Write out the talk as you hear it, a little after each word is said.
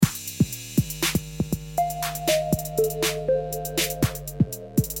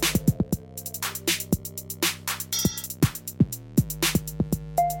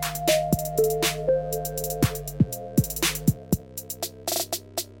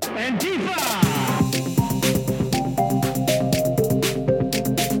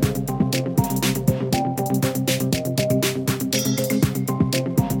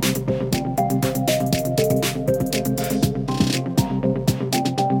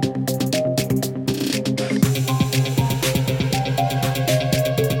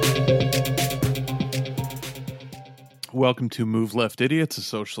Welcome to Move Left Idiots, a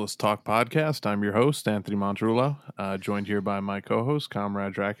socialist talk podcast. I'm your host, Anthony Montrullo, joined here by my co-host,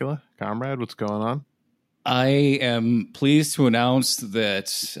 Comrade Dracula. Comrade, what's going on? I am pleased to announce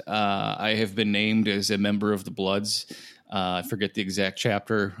that I have been named as a member of the Bloods. I forget the exact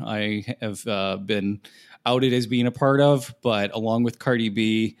chapter I have been outed as being a part of, but along with Cardi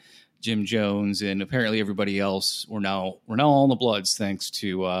B, Jim Jones, and apparently everybody else, we're now all in the Bloods thanks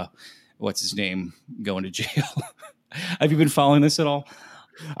to what's his name going to jail. Have you been following this at all?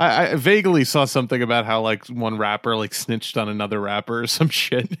 I vaguely saw something about how like one rapper like snitched on another rapper or some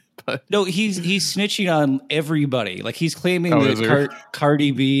shit. But no, he's snitching on everybody. Like he's claiming that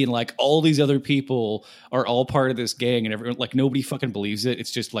Cardi B and like all these other people are all part of this gang, and everyone like nobody fucking believes it.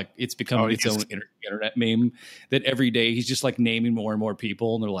 It's just like it's become its own internet meme that every day he's just like naming more and more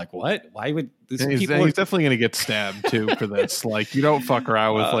people, and they're like, "What? Why would this?" He's definitely gonna get stabbed too for this. Like you don't fuck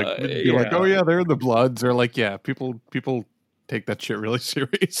around with like like, oh yeah, they're the Bloods, or like people take that shit really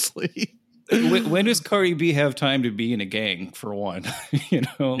seriously. When does Cardi B have time to be in a gang, for one?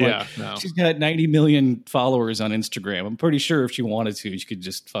 No. She's got 90 million followers on Instagram. I'm pretty sure if she wanted to, she could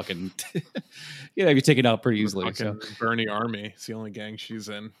just fucking, be taken out pretty easily. So. Bernie Army, it's the only gang she's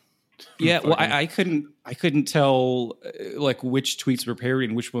in. Yeah, well, I couldn't tell like which tweets were parodied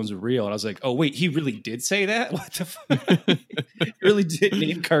and which ones were real. And I was like, oh wait, he really did say that? What the fuck? He really did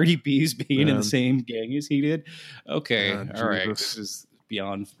name Cardi B as being in the same gang as he did? Okay, all right, this is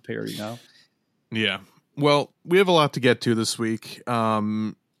beyond parody now. Yeah. Well, we have a lot to get to this week.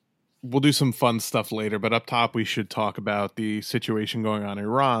 We'll do some fun stuff later, but up top we should talk about the situation going on in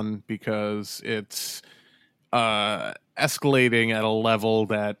Iran because it's escalating at a level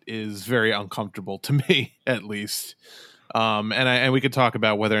that is very uncomfortable to me, at least. And we could talk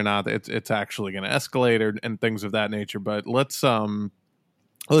about whether or not it's actually going to escalate and things of that nature. But let's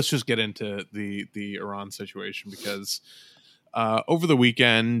just get into the Iran situation because over the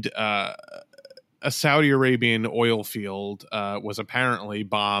weekend, a Saudi Arabian oil field was apparently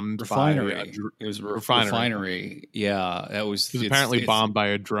bombed refinery. By it was a refinery. Yeah, it was apparently bombed by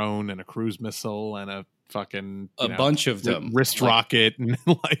a drone and a cruise missile and a fucking bunch of them wrist rocket and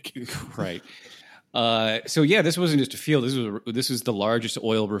like right. So yeah, this wasn't just a field. This is the largest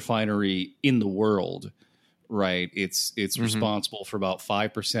oil refinery in the world. Right. It's responsible for about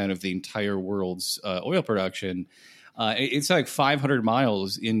 5% of the entire world's oil production. It's like 500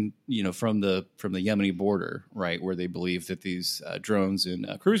 miles from the Yemeni border, right, where they believe that these drones and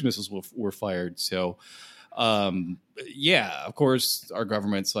cruise missiles were fired. So, of course, our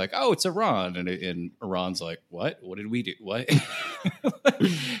government's like, oh, it's Iran. And Iran's like, what? What did we do? What?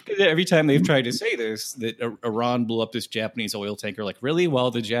 Because every time they've tried to say this, that Iran blew up this Japanese oil tanker, like, really? While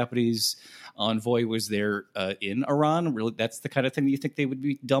the Japanese envoy was there in Iran? Really? That's the kind of thing that you think they would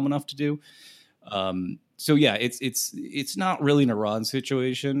be dumb enough to do? So yeah, it's not really an Iran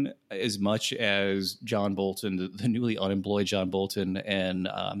situation as much as John Bolton, the newly unemployed John Bolton, and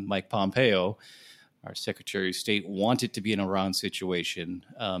Mike Pompeo, our Secretary of State, want it to be an Iran situation.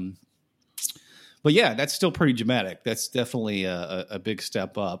 But yeah, that's still pretty dramatic. That's definitely a big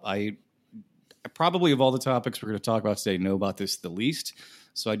step up. I probably of all the topics we're going to talk about today know about this the least.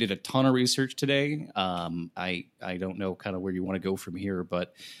 So I did a ton of research today. I don't know kind of where you want to go from here,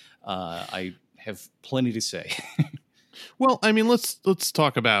 but I have plenty to say. Well, I mean, let's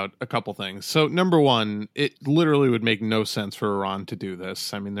talk about a couple things. So number one, it literally would make no sense for Iran to do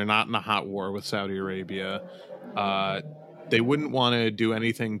this. I mean, they're not in a hot war with Saudi Arabia. They wouldn't want to do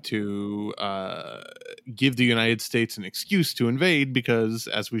anything to give the United States an excuse to invade because,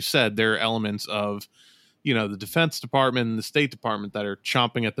 as we've said, there are elements of, the Defense Department and the State Department that are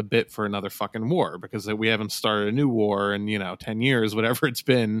chomping at the bit for another fucking war because we haven't started a new war in, 10 years, whatever it's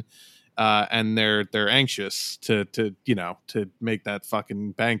been. And they're anxious to make that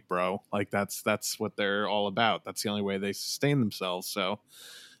fucking bank, bro. Like that's what they're all about. That's the only way they sustain themselves. So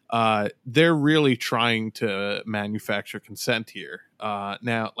they're really trying to manufacture consent here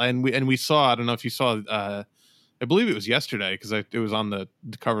now. And we saw. I don't know if you saw. I believe it was yesterday because it was on the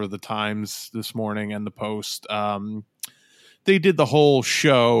cover of the Times this morning and the Post. They did the whole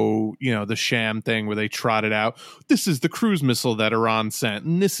show, the sham thing where they trotted out, this is the cruise missile that Iran sent,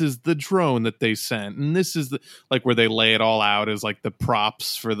 and this is the drone that they sent, and this is where they lay it all out as like the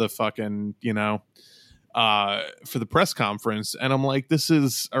props for the fucking, for the press conference, and I'm like, this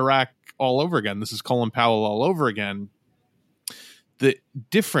is Iraq all over again. This is Colin Powell all over again. The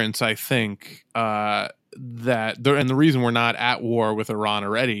difference, I think, that and the reason we're not at war with Iran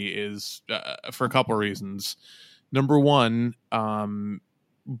already is for a couple of reasons. Number one,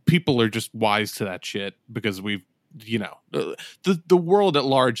 people are just wise to that shit because we've, the world at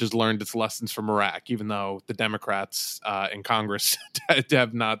large has learned its lessons from Iraq, even though the Democrats in Congress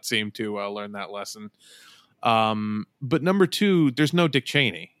have not seemed to learn that lesson. But number two, there's no Dick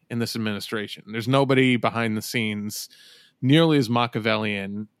Cheney in this administration. There's nobody behind the scenes nearly as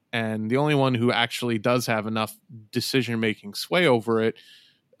Machiavellian, and the only one who actually does have enough decision-making sway over it,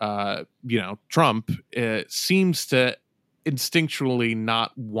 Trump, seems to instinctually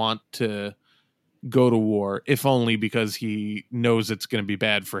not want to go to war, if only because he knows it's going to be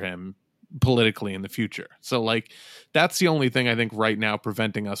bad for him politically in the future. So like, that's the only thing I think right now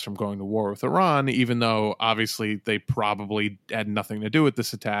preventing us from going to war with Iran, even though obviously they probably had nothing to do with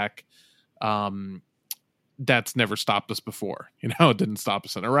this attack. That's never stopped us before. It didn't stop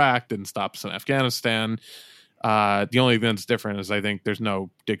us in Iraq, didn't stop us in Afghanistan. The only thing that's different is I think there's no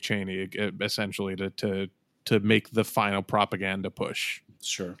Dick Cheney essentially to make the final propaganda push.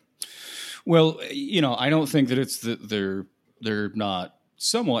 Sure. Well, I don't think that it's that they're not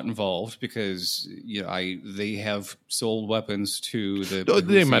somewhat involved because they have sold weapons to the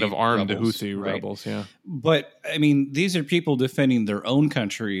they Houthi might have armed rebels, the Houthi right? rebels, yeah. But I mean, these are people defending their own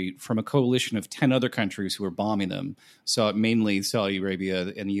country from a coalition of 10 other countries who are bombing them. So mainly Saudi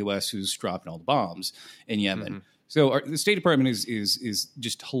Arabia and the U.S. who's dropping all the bombs in Yemen. Mm-hmm. So the State Department is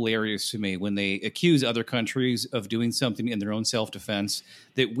just hilarious to me when they accuse other countries of doing something in their own self-defense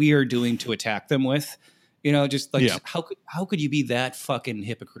that we are doing to attack them with. Just how could you be that fucking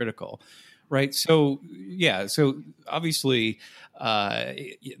hypocritical, right? So obviously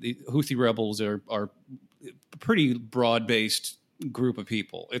the Houthi rebels are a pretty broad-based group of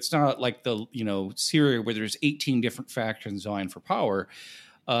people. It's not like the Syria where there's 18 different factions vying for power.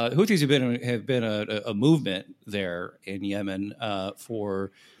 Houthis have been a movement there in Yemen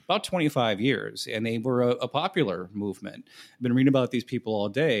for about 25 years, and they were a popular movement. I've been reading about these people all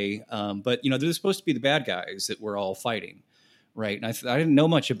day, but they're supposed to be the bad guys that we're all fighting, right? And I didn't know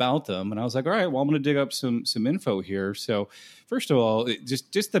much about them, and I was like, all right, well, I'm going to dig up some info here. So first of all,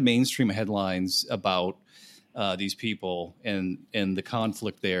 just the mainstream headlines about these people and the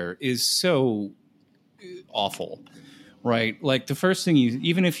conflict there is so awful. Right. Like the first thing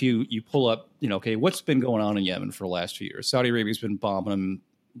even if you pull up, okay, what's been going on in Yemen for the last few years? Saudi Arabia's been bombing them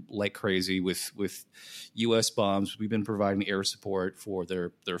like crazy with U.S. bombs. We've been providing air support for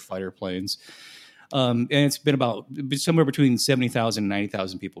their fighter planes. And it's been somewhere between 70,000 and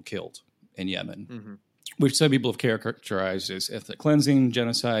 90,000 people killed in Yemen, mm-hmm. which some people have characterized as ethnic cleansing,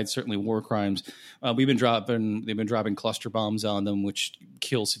 genocide, certainly war crimes. They've been dropping cluster bombs on them, which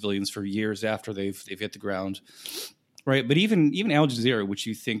kill civilians for years after they've hit the ground. Right, but even Al Jazeera, which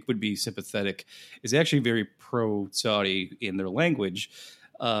you think would be sympathetic, is actually very pro-Saudi in their language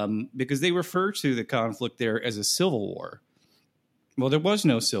because they refer to the conflict there as a civil war. Well, there was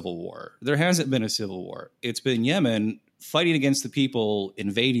no civil war. There hasn't been a civil war. It's been Yemen fighting against the people,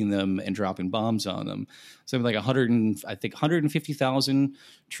 invading them, and dropping bombs on them. Something like 150,000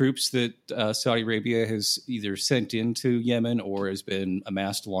 troops that Saudi Arabia has either sent into Yemen or has been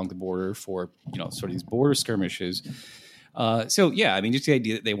amassed along the border for sort of these border skirmishes. Just the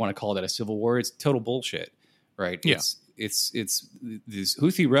idea that they want to call that a civil war, it's total bullshit, right? Yeah. It's these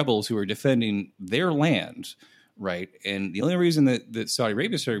Houthi rebels who are defending their land. Right. And the only reason that Saudi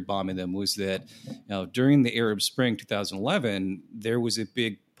Arabia started bombing them was that during the Arab Spring 2011, there was a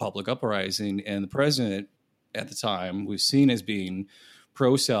big public uprising, and the president at the time was seen as being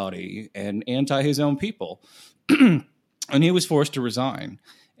pro-Saudi and anti his own people. And he was forced to resign.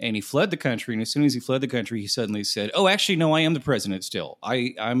 And he fled the country. And as soon as he fled the country, he suddenly said, oh, actually, no, I am the president still.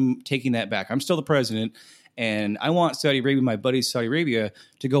 I'm taking that back. I'm still the president. And I want Saudi Arabia, my buddies Saudi Arabia,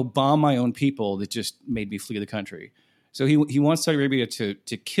 to go bomb my own people that just made me flee the country. So he wants Saudi Arabia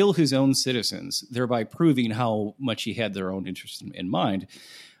to kill his own citizens, thereby proving how much he had their own interests in mind.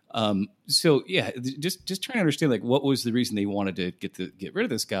 Just trying to understand what was the reason they wanted to get rid of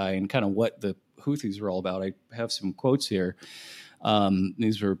this guy and kind of what the Houthis were all about. I have some quotes here.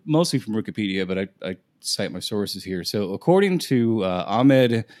 These were mostly from Wikipedia, but I cite my sources here. So according to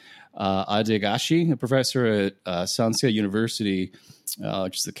Ahmed Adegashi, a professor at Sansia University,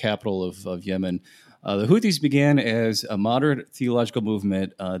 which is the capital of Yemen. The Houthis began as a moderate theological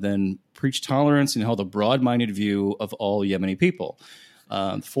movement, then preached tolerance and held a broad-minded view of all Yemeni people.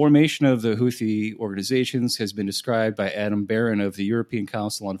 Formation of the Houthi organizations has been described by Adam Barron of the European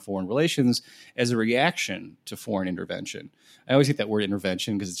Council on Foreign Relations as a reaction to foreign intervention. I always hate that word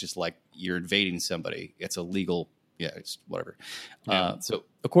intervention because it's just like you're invading somebody. It's a legal, it's whatever. Yeah. So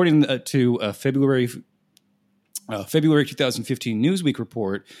according to February 2015 Newsweek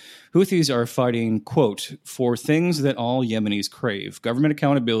report, Houthis are fighting, quote, for things that all Yemenis crave: government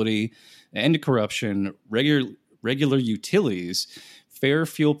accountability, end to corruption, regular utilities, fair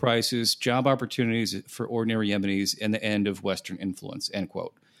fuel prices, job opportunities for ordinary Yemenis, and the end of Western influence, end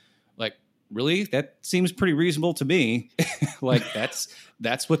quote. Like, really? That seems pretty reasonable to me. Like, that's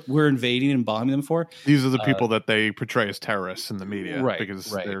what we're invading and bombing them for. These are the people that they portray as terrorists in the media, right,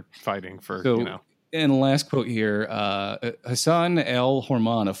 because right. they're fighting for, So, and the last quote here, Hassan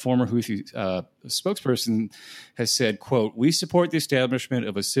al-Horman, a former Houthi spokesperson, has said, quote, "We support the establishment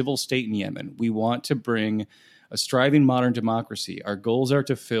of a civil state in Yemen. We want to bring a striving modern democracy. Our goals are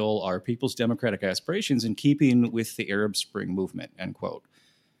to fill our people's democratic aspirations in keeping with the Arab Spring movement," end quote.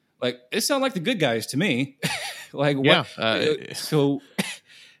 Like, it sounds like the good guys to me. Like, what? Yeah. So,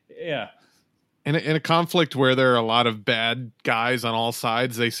 yeah. In a conflict where there are a lot of bad guys on all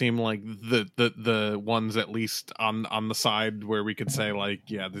sides, they seem like the ones at least on the side where we could say, like,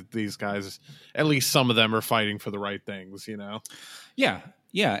 yeah, these guys, at least some of them are fighting for the right things, you know? Yeah.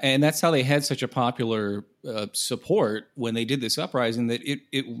 Yeah. And that's how they had such a popular support when they did this uprising, that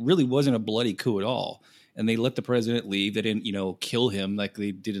it really wasn't a bloody coup at all. And they let the president leave. They didn't, kill him like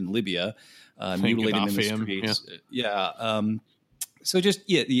they did in Libya, mutilate him in the streets. Yeah. So just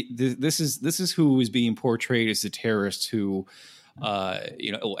this is who is being portrayed as the terrorists who,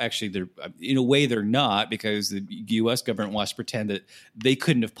 actually they're in a way they're not, because the U.S. government wants to pretend that they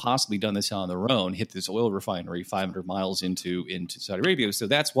couldn't have possibly done this on their own, hit this oil refinery 500 miles into Saudi Arabia. So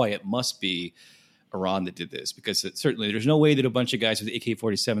that's why it must be Iran that did this, because certainly there's no way that a bunch of guys with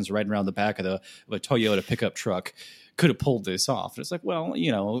AK-47s riding around the back of a Toyota pickup truck could have pulled this off. And it's like, well,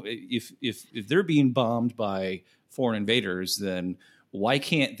 if they're being bombed by foreign invaders, then why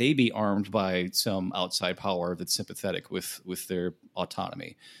can't they be armed by some outside power that's sympathetic with their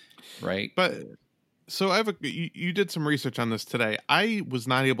autonomy, right? But so you did some research on this today. I was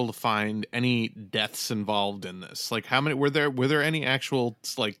not able to find any deaths involved in this. Like, how many were there any actual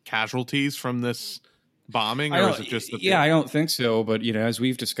like casualties from this bombing, or is it just I don't think so. But as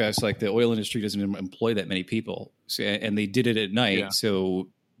we've discussed, like, the oil industry doesn't employ that many people, and they did it at night, so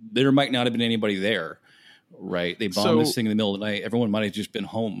there might not have been anybody there. Right. They bombed this thing in the middle of the night. Everyone might have just been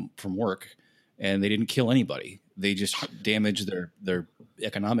home from work, and they didn't kill anybody. They just damaged their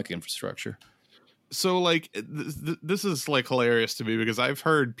economic infrastructure. So, like, this is like hilarious to me, because I've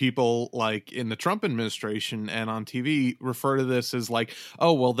heard people like in the Trump administration and on TV refer to this as like,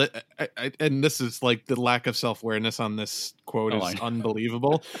 oh, well, and this is like the lack of self-awareness on this quote is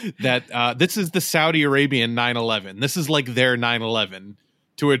unbelievable. That this is the Saudi Arabian 9/11. This is like their 9/11.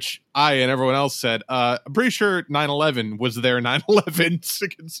 To which I and everyone else said, I'm pretty sure 9/11 was their 9/11 to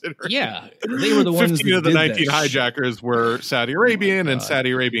consider. Yeah, they were the ones 15 of the 19 hijackers were Saudi Arabian, and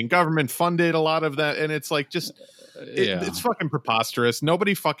Saudi Arabian government funded a lot of that. And it's like, just, it's fucking preposterous.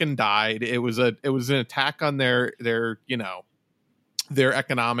 Nobody fucking died. It was an attack on their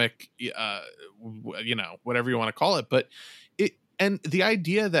economic, whatever you want to call it. But and the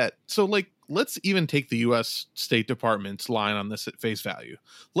idea that, so like, let's even take the U.S. State Department's line on this at face value.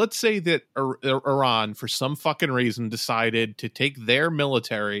 Let's say that Iran, for some fucking reason, decided to take their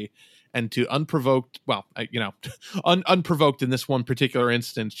military and to unprovoked in this one particular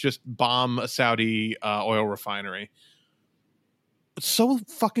instance, just bomb a Saudi oil refinery. So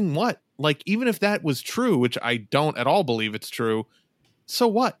fucking what? Like, even if that was true, which I don't at all believe it's true, so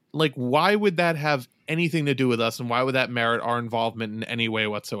what? Like, why would that have anything to do with us, and why would that merit our involvement in any way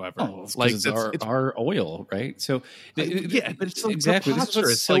whatsoever? It's our oil, right? So but it's exactly, this is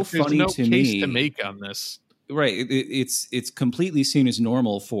what's so like, funny there's no to case me to make on this, right? It's completely seen as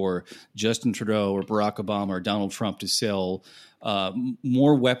normal for Justin Trudeau or Barack Obama or Donald Trump to sell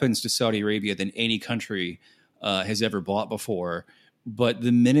more weapons to Saudi Arabia than any country has ever bought before. But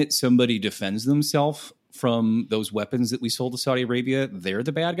the minute somebody defends themselves from those weapons that we sold to Saudi Arabia, they're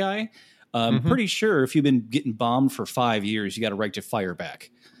the bad guy. I'm pretty sure if you've been getting bombed for 5 years, you got a right to fire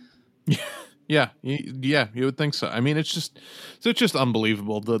back. Yeah, you would think so. I mean, it's just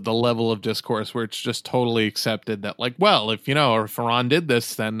unbelievable, the level of discourse where it's just totally accepted that, like, well, if Iran did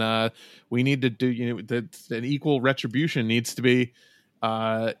this, then we need to do, an equal retribution needs to be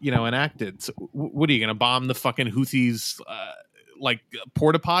enacted. So what are you going to bomb the fucking Houthis like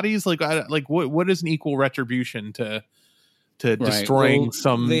porta potties? Like what is an equal retribution to destroying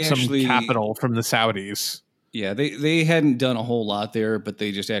some capital from the Saudis? Yeah, they hadn't done a whole lot there, but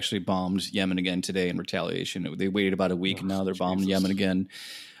they just actually bombed Yemen again today in retaliation. They waited about a week, and now they're bombing Yemen again.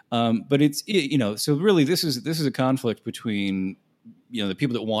 But so really, this is a conflict between the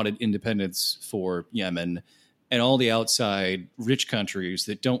people that wanted independence for Yemen and all the outside rich countries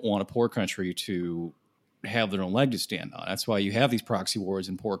that don't want a poor country to have their own leg to stand on. That's why you have these proxy wars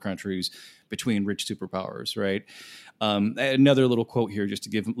in poor countries between rich superpowers, right? Another little quote here, just to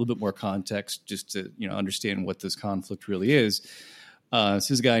give a little bit more context, just to understand what this conflict really is.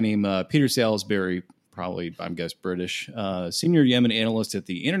 This is a guy named Peter Salisbury, probably, I'm guess, British, senior Yemen analyst at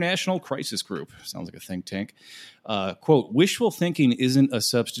the International Crisis Group. Sounds like a think tank. Quote, wishful thinking isn't a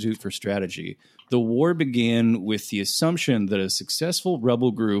substitute for strategy. The war began with the assumption that a successful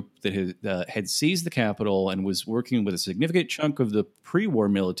rebel group that had seized the capital and was working with a significant chunk of the pre-war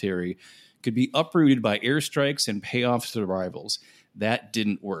military could be uprooted by airstrikes and payoffs to the rivals. That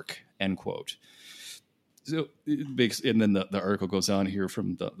didn't work, end quote. So, and then the article goes on here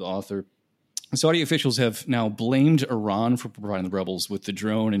from the author. Saudi officials have now blamed Iran for providing the rebels with the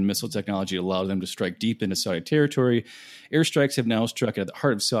drone and missile technology that allowed them to strike deep into Saudi territory. Airstrikes have now struck at the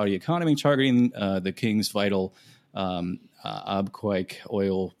heart of Saudi economy, targeting the king's vital Abqaiq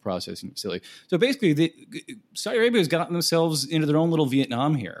oil processing facility. So basically, Saudi Arabia has gotten themselves into their own little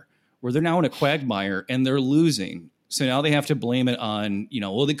Vietnam here, where they're now in a quagmire and they're losing. So now they have to blame it on,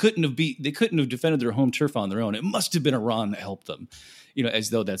 they couldn't have defended their home turf on their own. It must have been Iran that helped them. As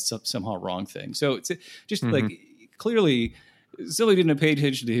though that's somehow a wrong thing. So it's just like clearly somebody didn't pay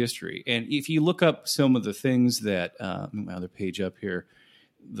attention to history. And if you look up some of the things that, my other page up here,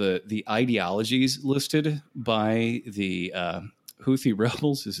 the ideologies listed by the Houthi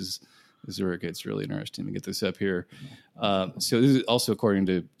rebels, this is where it gets really interesting. To get this up here. So this is also according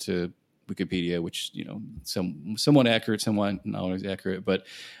to Wikipedia, which, somewhat accurate, somewhat not always accurate. But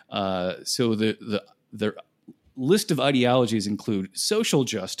so the list of ideologies include social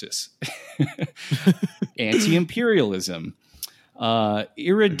justice, anti-imperialism,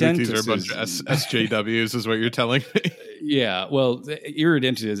 irredenticism. These are a bunch of SJWs, is what you're telling me. Yeah, well,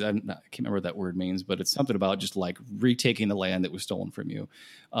 irredenticism, I can't remember what that word means, but it's something about just like retaking the land that was stolen from you.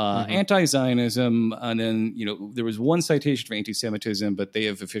 Anti-Zionism, and then, there was one citation for anti-Semitism, but they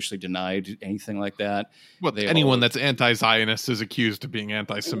have officially denied anything like that. Well, anyone that's anti-Zionist is accused of being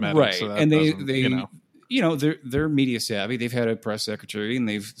anti-Semitic. Right, so and they're media savvy. They've had a press secretary, and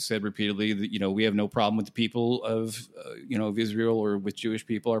they've said repeatedly that we have no problem with the people of of Israel or with Jewish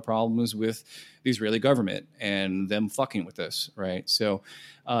people. Our problem is with the Israeli government and them fucking with us, right? So,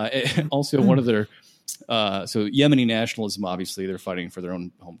 also one of their Yemeni nationalism. Obviously, they're fighting for their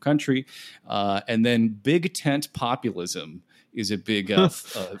own home country, and then big tent populism is a big a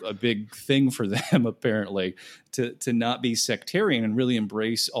big thing for them, apparently, to not be sectarian and really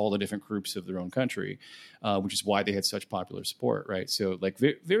embrace all the different groups of their own country, which is why they had such popular support, right? So like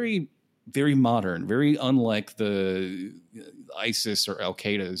very, very modern, very unlike the ISIS or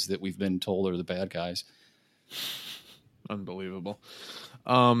Al-Qaeda's that we've been told are the bad guys. Unbelievable.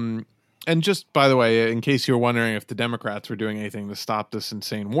 And just, by the way, in case you were wondering if the Democrats were doing anything to stop this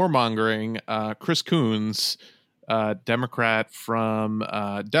insane warmongering, Chris Coons, Democrat from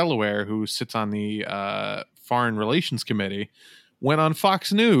Delaware, who sits on the Foreign Relations Committee, went on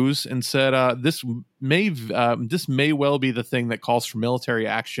Fox News and said this may well be the thing that calls for military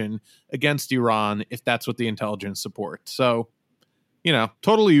action against Iran if that's what the intelligence supports. So,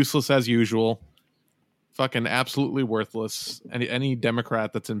 totally useless as usual. Fucking absolutely worthless. Any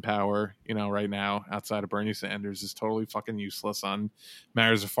Democrat that's in power, right now outside of Bernie Sanders is totally fucking useless on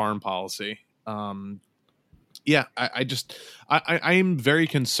matters of foreign policy. Yeah, I am very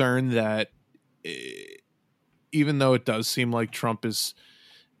concerned that even though it does seem like Trump is,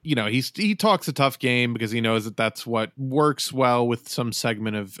 he talks a tough game because he knows that that's what works well with some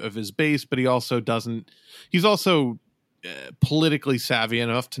segment of his base, but he also doesn't. He's also politically savvy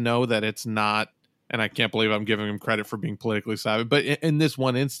enough to know that it's not. And I can't believe I'm giving him credit for being politically savvy, but in this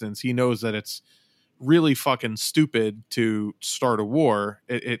one instance, he knows that it's really fucking stupid to start a war.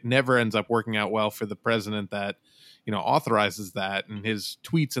 It never ends up working out well for the president that, authorizes that. And his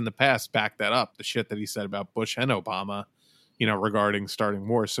tweets in the past back that up, the shit that he said about Bush and Obama, regarding starting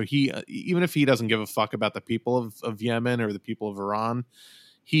war. So he, even if he doesn't give a fuck about the people of Yemen or the people of Iran,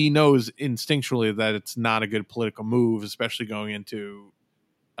 he knows instinctually that it's not a good political move, especially going into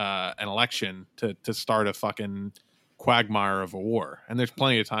an election to start a fucking quagmire of a war. And there's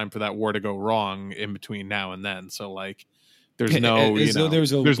plenty of time for that war to go wrong in between now and then. So like there's no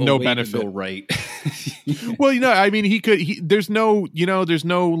there's no benefit, right? Well, I mean, there's no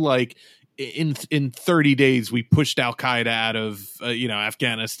like in 30 days we pushed Al Qaeda out of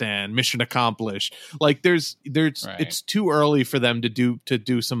Afghanistan, mission accomplished. Like there's Right. it's too early for them to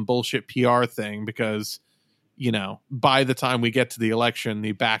do some bullshit PR thing, because by the time we get to the election,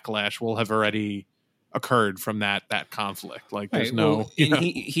 the backlash will have already occurred from that conflict. Like there's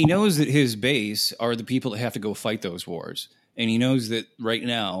he knows that his base are the people that have to go fight those wars, and he knows that right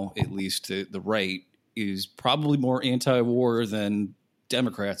now, at least the right is probably more anti-war than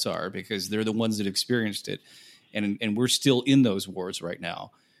Democrats are, because they're the ones that experienced it, and we're still in those wars right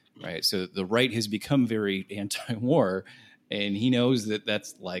now, right? So the right has become very anti-war, and he knows that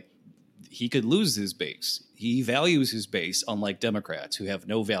that's like he could lose his base. He values his base, unlike Democrats who have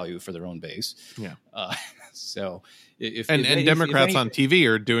no value for their own base. Yeah. So if Democrats on TV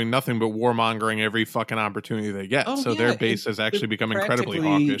are doing nothing but warmongering every fucking opportunity they get. Their base has actually become incredibly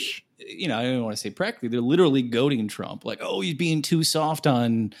hawkish. I don't want to say practically. They're literally goading Trump. Like, oh, he's being too soft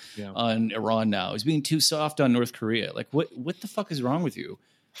on Iran now. He's being too soft on North Korea. Like, what the fuck is wrong with you?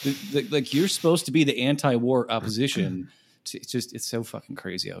 Like, you're supposed to be the anti-war opposition. It's so fucking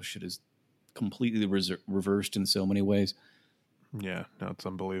crazy how shit is completely reversed in so many ways. Yeah, no, it's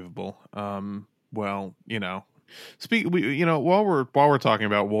unbelievable. Well, while we're talking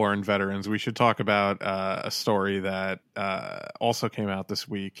about war and veterans, we should talk about a story that also came out this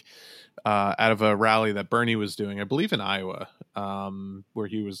week out of a rally that Bernie was doing, I believe in Iowa, where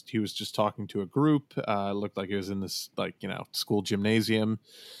he was just talking to a group. Looked like he was in this school gymnasium.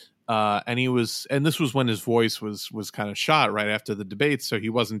 And this was when his voice was kind of shot right after the debate. So he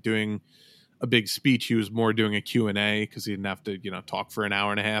wasn't doing a big speech. He was more doing a Q&A, because he didn't have to, talk for an hour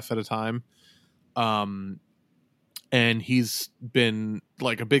and a half at a time. And he's been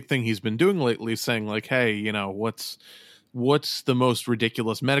like, a big thing he's been doing lately, saying like, hey, what's the most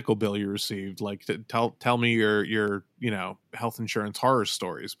ridiculous medical bill you received? Like, tell me your health insurance horror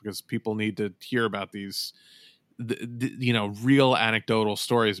stories, because people need to hear about these real anecdotal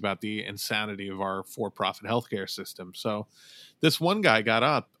stories about the insanity of our for-profit healthcare system. So this one guy got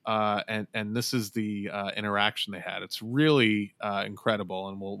up and this is the interaction they had. It's really incredible,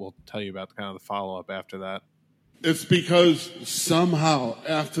 and we'll tell you about kind of the follow-up after that. It's because somehow,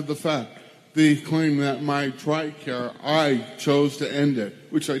 after the fact, they claim that my TRICARE, I chose to end it,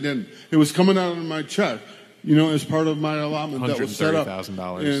 which I didn't. It was coming out of my check, as part of my allotment that was set up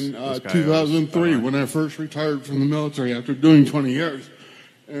in 2003 when I first retired from the military after doing 20 years.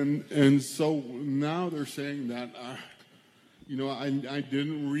 And so now they're saying that, I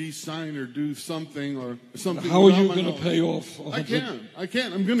didn't re-sign or do something or something. How are you going to pay off? I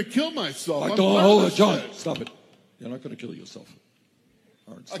can't. I'm going to kill myself. Hold on, John, stop it. You're not going to kill yourself.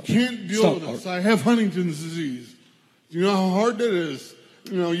 Right, I can't deal with this. I have Huntington's disease. You know how hard that is?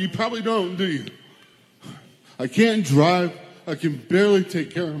 You probably don't, do you? I can't drive. I can barely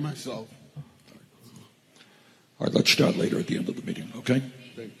take care of myself. All right, let's start later at the end of the meeting, okay?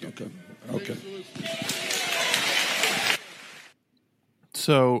 Thank you. Okay.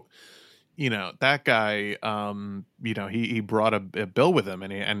 So, that guy, he brought a bill with him,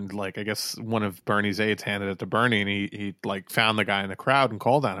 and I guess one of Bernie's aides handed it to Bernie, and he found the guy in the crowd and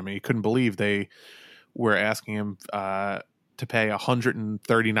called on him, and he couldn't believe they were asking him to pay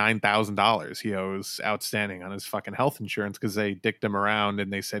 $139,000 he owes outstanding on his fucking health insurance, because they dicked him around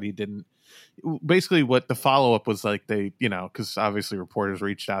and they said he didn't. Basically, what the follow up was like, they, because obviously reporters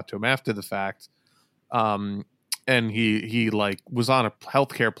reached out to him after the fact, and he was on a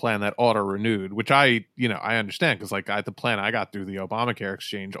healthcare plan that auto renewed, which I understand, because the plan I got through the Obamacare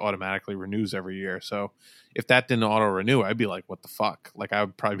exchange automatically renews every year. So if that didn't auto renew, I'd be like, what the fuck? Like, I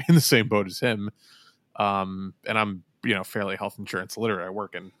would probably be in the same boat as him. And I'm fairly health insurance literate. I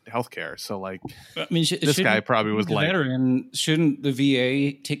work in healthcare, so this guy probably was like, veteran, shouldn't the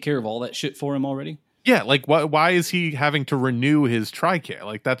VA take care of all that shit for him already? Yeah, why is he having to renew his TRICARE?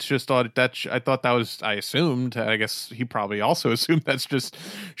 Like, that's just I thought that was, I assumed, I guess he probably also assumed that's just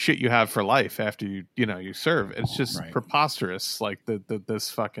shit you have for life after you serve. It's just preposterous. Like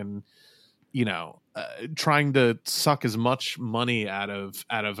this fucking, trying to suck as much money out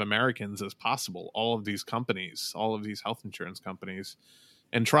of Americans as possible. All of these companies, all of these health insurance companies.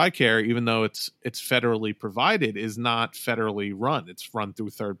 And TRICARE, even though it's federally provided, is not federally run. It's run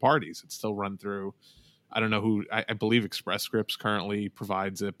through third parties. It's still run through, I don't know who, I believe Express Scripts currently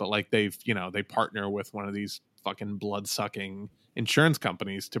provides it, but they partner with one of these fucking blood-sucking insurance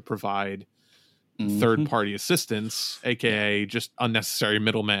companies to provide third party assistance, aka just unnecessary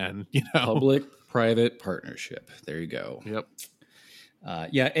middleman. Public-private partnership. There you go. Yep.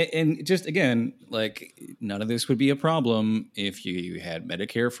 And just again, none of this would be a problem if you had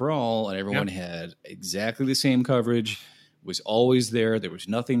Medicare for all and everyone had exactly the same coverage was always there. There was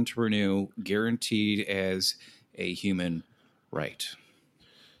nothing to renew, guaranteed as a human right.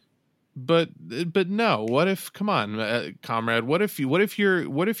 But no. What if? Come on, comrade. What if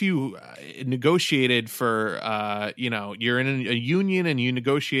you negotiated for you're in a union and you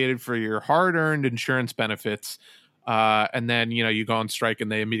negotiated for your hard-earned insurance benefits, and then you go on strike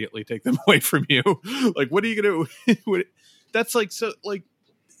and they immediately take them away from you. Like, what are you gonna? That's like so like.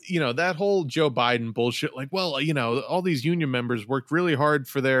 That whole Joe Biden bullshit. Like, well, all these union members worked really hard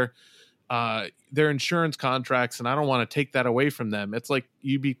for their insurance contracts, and I don't want to take that away from them. It's like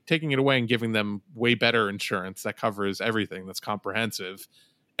you'd be taking it away and giving them way better insurance that covers everything, that's comprehensive.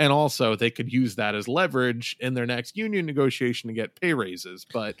 And also they could use that as leverage in their next union negotiation to get pay raises.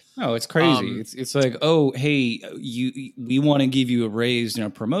 But no, it's crazy. It's like, oh, hey, we want to give you a raise and a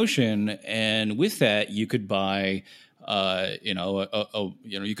promotion, and with that you could buy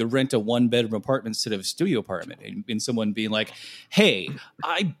you could rent a 1-bedroom apartment instead of a studio apartment, and someone being like, hey,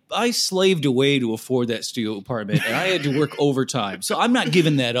 I slaved away to afford that studio apartment and I had to work overtime, so I'm not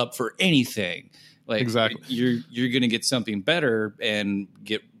giving that up for anything. Like, exactly. You're going to get something better and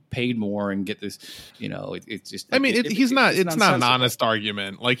get paid more and get this, it's just, I mean, it's not an honest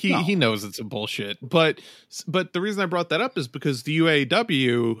argument. Like he knows it's a bullshit, but the reason I brought that up is because the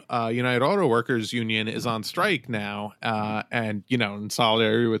UAW, United Auto Workers Union, is on strike now, and in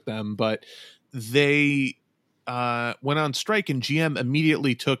solidarity with them, but they went on strike and GM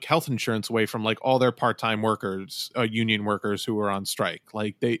immediately took health insurance away from like all their part-time workers, union workers who were on strike.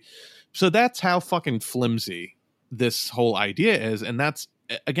 Like so that's how fucking flimsy this whole idea is. And that's,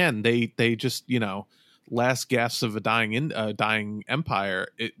 again, they just, last gasps of a dying empire.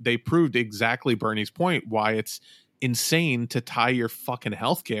 They proved exactly Bernie's point, why it's insane to tie your fucking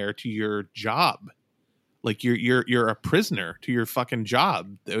healthcare to your job. Like you're a prisoner to your fucking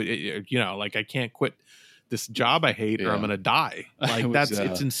job. Like, I can't quit this job I hate or I'm gonna die. Like,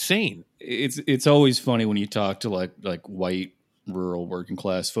 it's insane. It's always funny when you talk to like white rural working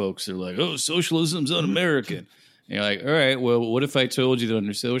class folks. They're like, oh, socialism's un-American. And you're like, all right, well, what if I told you that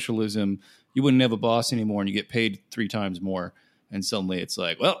under socialism you wouldn't have a boss anymore and you get paid 3 times more? And suddenly it's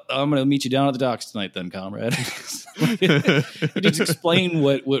like, well, I'm going to meet you down at the docks tonight then, comrade. Just explain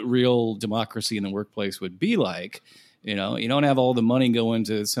what real democracy in the workplace would be like. You don't have all the money going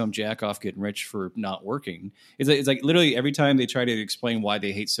to some jack off getting rich for not working. It's like literally every time they try to explain why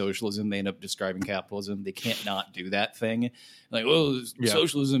they hate socialism, they end up describing capitalism. They can't not do that thing. Like, well,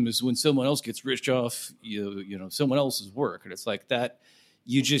 socialism is when someone else gets rich off someone else's work, and it's like that.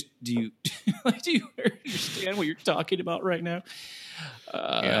 You just do you understand what you're talking about right now?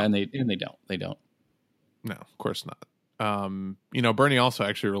 And they don't. No, of course not. Bernie also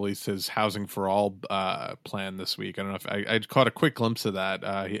actually released his Housing for All plan this week. I don't know if I caught a quick glimpse of that.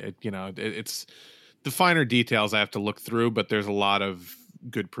 It's the finer details I have to look through, but there's a lot of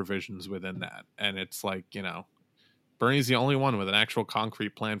good provisions within that. And it's like, Bernie's the only one with an actual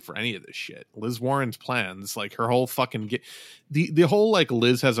concrete plan for any of this shit. Liz Warren's plans, like her whole fucking the whole like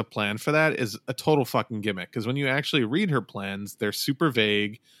Liz has a plan for that is a total fucking gimmick. Because when you actually read her plans, they're super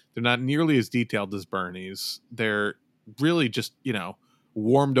vague. They're not nearly as detailed as Bernie's. They're really just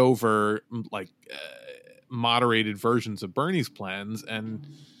warmed over like moderated versions of Bernie's plans, and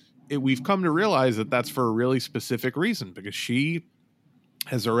we've come to realize that that's for a really specific reason, because she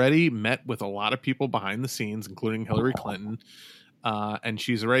has already met with a lot of people behind the scenes, including Hillary Clinton, and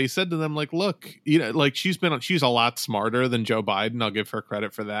she's already said to them, like, look, like she's a lot smarter than Joe Biden. I'll give her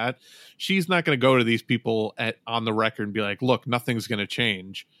credit for that. She's not going to go to these people on the record and be like, look, nothing's going to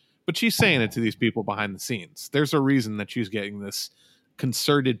change. But she's saying it to these people behind the scenes. There's a reason that she's getting this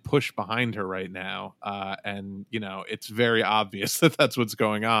concerted push behind her right now. And, it's very obvious that that's what's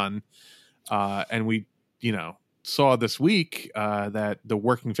going on. And we, saw this week that the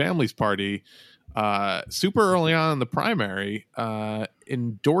Working Families Party, super early on in the primary,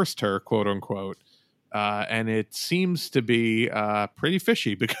 endorsed her, quote unquote. And it seems to be pretty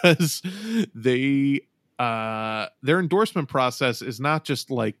fishy, because their endorsement process is not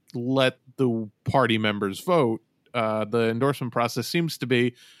just like let the party members vote. The endorsement process seems to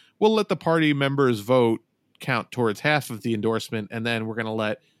be, we'll let the party members vote count towards half of the endorsement, and then we're going to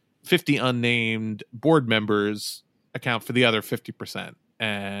let 50 unnamed board members account for the other 50%,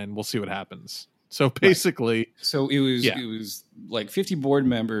 and we'll see what happens. So basically, right. So it was like 50 board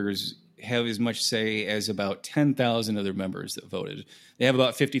members have as much say as about 10,000 other members that voted. They have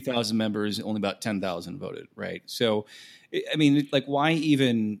about 50,000 members, only about 10,000 voted, right? So, I mean, like, why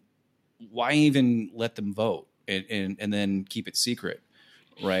even let them vote and then keep it secret,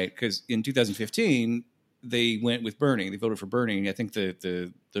 right? Because in 2015, they went with Bernie. They voted for Bernie. I think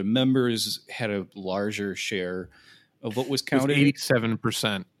the members had a larger share of what was It was counted?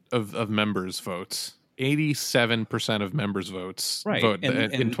 87% of members' votes. 87% of members' votes vote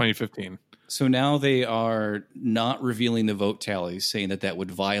in 2015. So now they are not revealing the vote tallies, saying that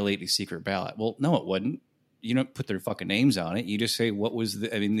would violate a secret ballot. Well, no, it wouldn't. You don't put their fucking names on it. You just say what was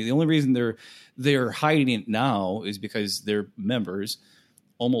the. I mean, the only reason they're hiding it now is because their members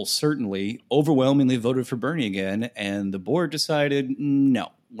almost certainly overwhelmingly voted for Bernie again, and the board decided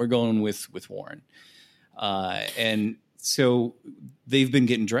no, we're going with Warren, and so they've been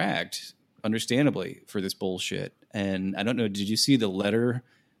getting dragged, understandably, for this bullshit. And I don't know, did you see the letter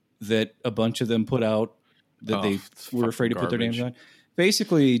that a bunch of them put out that they were afraid to put their names on?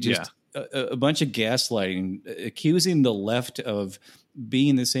 Basically, just a bunch of gaslighting, accusing the left of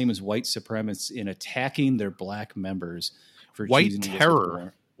being the same as white supremacists in attacking their black members for white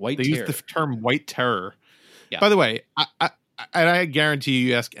terror. White they terror. use the term white terror. Yeah. By the way, I guarantee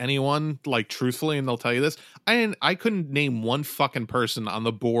you ask anyone, like, truthfully, and they'll tell you this. I couldn't name one fucking person on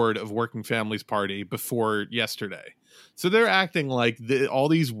the board of Working Families Party before yesterday. So they're acting like all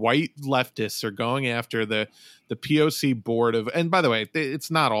these white leftists are going after the POC board of. And by the way,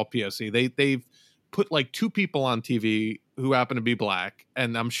 it's not all POC. They've put like 2 people on TV who happen to be black,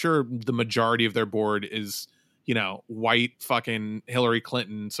 and I'm sure the majority of their board is, you know, white fucking Hillary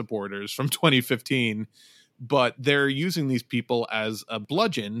Clinton supporters from 2015. But they're using these people as a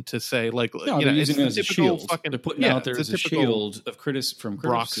bludgeon to say, like, no, you know, using it as a shield. Fucking, they're putting out there as a shield of from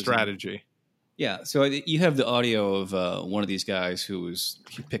Brock criticism. strategy. Yeah, so you have the audio of one of these guys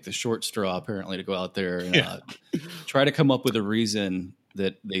he picked the short straw apparently to go out there and try to come up with a reason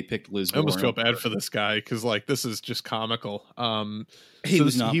that they picked Liz. I almost Warren feel bad for this guy because, like, this is just comical. He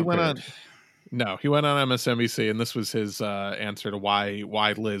was not prepared. He went on MSNBC, and this was his answer to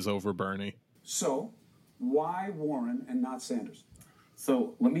why Liz over Bernie. So, why Warren and not Sanders?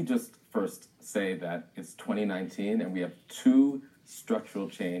 So let me just first say that it's 2019, and we have 2 structural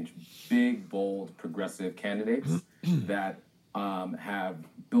change, big, bold, progressive candidates that have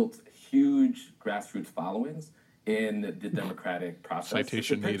built huge grassroots followings in the democratic process.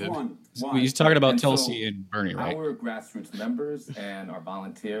 Citation needed. He's talking about Tulsi and Bernie, right? Our grassroots members and our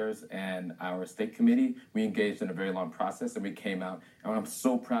volunteers and our state committee, we engaged in a very long process, and we came out. And I'm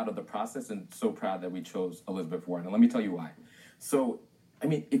so proud of the process and so proud that we chose Elizabeth Warren. And let me tell you why. So, I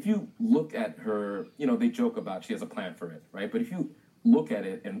mean, if you look at her, you know, they joke about she has a plan for it, right? But if you look at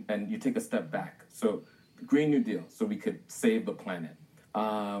it and you take a step back, so the Green New Deal, so we could save the planet.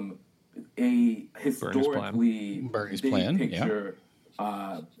 A historically Bernie's big plan, picture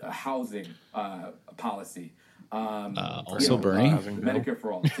housing policy. Also Bernie. Medicare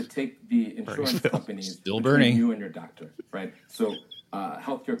for all, to take the insurance companies Still between Bernie. you and your doctor, right? So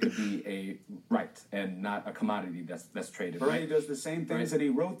healthcare could be a right and not a commodity that's traded. Bernie right? does the same things that he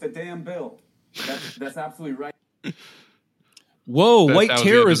wrote the damn bill. That's absolutely right. Whoa, white that was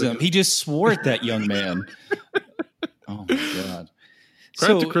terrorism. He just swore at that young man. Oh my God.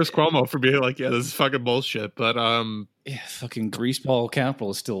 Credit to Chris Cuomo for being like, yeah, this is fucking bullshit. But yeah, fucking greaseball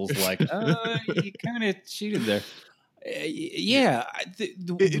capitalist still is like, you kind of cheated there. Yeah,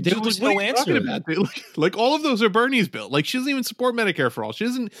 there was no answer to that. Like, all of those are Bernie's bill. Like, she doesn't even support Medicare for all. She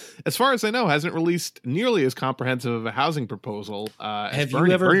doesn't, as far as I know, hasn't released nearly as comprehensive of a housing proposal. Have Bernie.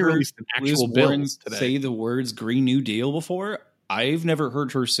 You ever Bernie heard released an actual Liz bill Warren today? say the words Green New Deal before? I've never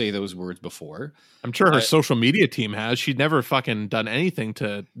heard her say those words before. I'm sure her social media team has. She'd never fucking done anything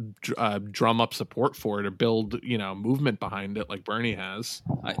to drum up support for it or build, you know, movement behind it like Bernie has.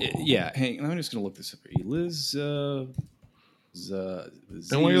 Yeah, hang on, I'm just going to look this up. Liz, And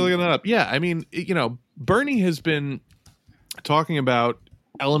while you're looking that up, yeah, I mean, you know, Bernie has been talking about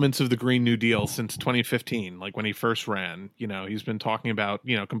elements of the Green New Deal since 2015, like when he first ran. You know, he's been talking about,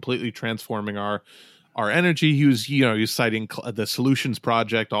 you know, completely transforming our energy. He was citing the Solutions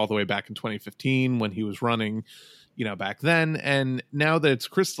Project all the way back in 2015 when he was running, you know, back then. And now that it's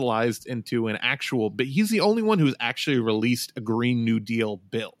crystallized into an actual, but he's the only one who's actually released a Green New Deal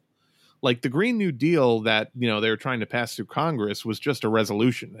bill. Like, the Green New Deal that, you know, they were trying to pass through Congress was just a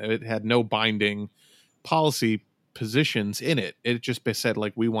resolution. It had no binding policy positions in it. It just said,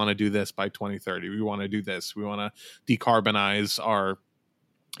 like, we want to do this by 2030. We want to do this. We want to decarbonize our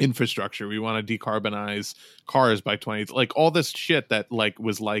infrastructure. We want to decarbonize cars by 20, like, all this shit that, like,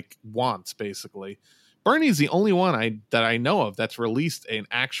 was like wants, basically. Bernie's the only one that I know of that's released an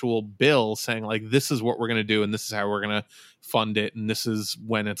actual bill saying, like, this is what we're going to do, and this is how we're going to fund it, and this is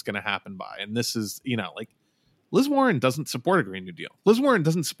when it's going to happen by. And this is, you know, like, Liz Warren doesn't support a Green New Deal. Liz Warren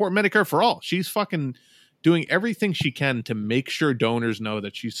doesn't support Medicare for all. She's fucking doing everything she can to make sure donors know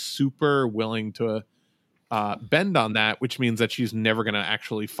that she's super willing to bend on that, which means that she's never going to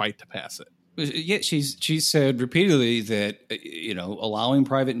actually fight to pass it. Yeah, she's said repeatedly that allowing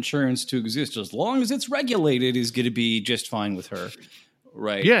private insurance to exist as long as it's regulated is going to be just fine with her,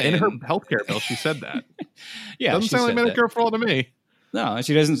 right? Yeah, in her healthcare bill, she said that. Yeah, Doesn't she sound like said Medicare that. for all to me. No,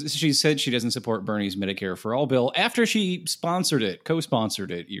 she doesn't. She said she doesn't support Bernie's Medicare for All bill after she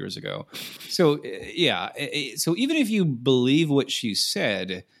co-sponsored it years ago. So so even if you believe what she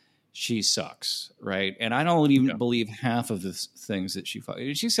said, she sucks, right? And I don't even believe half of the things that she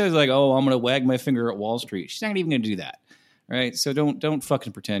says, like, "Oh, I'm going to wag my finger at Wall Street." She's not even going to do that, right? So don't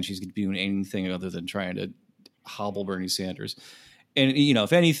fucking pretend she's going to be doing anything other than trying to hobble Bernie Sanders. And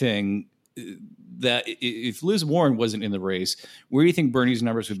if anything, that if Liz Warren wasn't in the race, where do you think Bernie's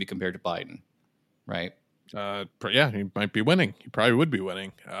numbers would be compared to Biden? Right? Yeah, he might be winning. He probably would be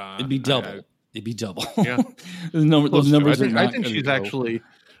winning. It'd be double. It'd be double. Yeah, those numbers I think she's actually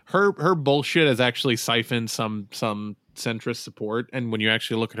her bullshit has actually siphoned some centrist support. And when you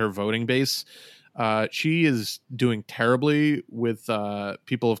actually look at her voting base, she is doing terribly with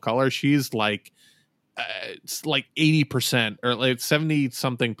people of color. She's like it's like 80% or like 70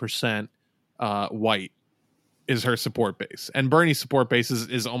 something percent white is her support base, and Bernie's support base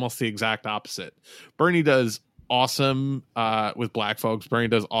is almost the exact opposite. Bernie does awesome with black folks. Bernie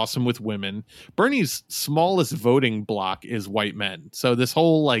does awesome with women. Bernie's smallest voting block is white men. So this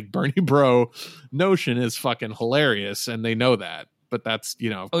whole like Bernie bro notion is fucking hilarious, and they know that. But that's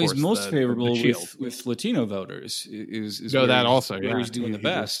of course, he's most favorable the with Latino voters. Is no, that also where he's doing the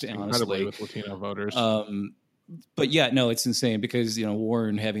best, honestly, with Latino voters. But yeah, no, it's insane because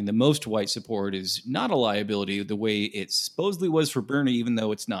Warren having the most white support is not a liability the way it supposedly was for Bernie, even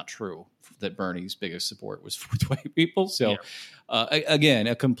though it's not true that Bernie's biggest support was for white people. So again,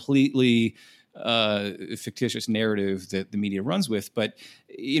 a completely fictitious narrative that the media runs with. But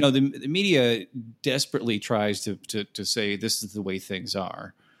the media desperately tries to say this is the way things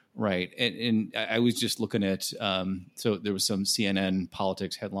are. Right. And I was just looking at, so there was some CNN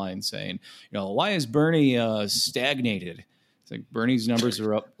politics headline saying, why is Bernie stagnated? It's like Bernie's numbers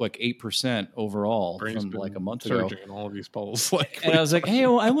are up like 8% overall from like a month ago. In all of these polls. And I was like, hey,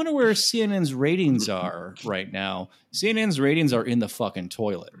 I wonder where CNN's ratings are right now. CNN's ratings are in the fucking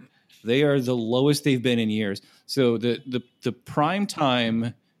toilet. They are the lowest they've been in years. So the prime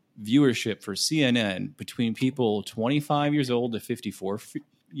time viewership for CNN between people 25 years old to 54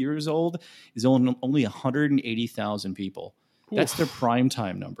 years old is only 180,000 people. That's their prime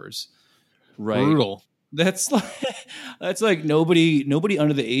time numbers, right? Brutal. That's like nobody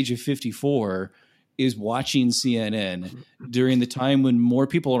under the age of 54 is watching CNN during the time when more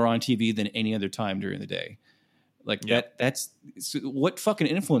people are on TV than any other time during the day. Like that's what fucking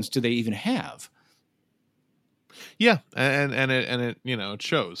influence do they even have? Yeah, and it it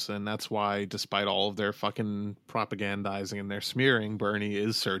shows, and that's why, despite all of their fucking propagandizing and their smearing, Bernie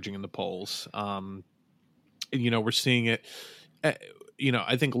is surging in the polls. We're seeing it.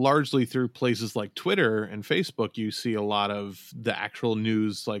 I think largely through places like Twitter and Facebook, you see a lot of the actual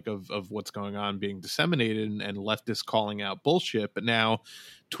news, like of what's going on, being disseminated, and leftists calling out bullshit. But now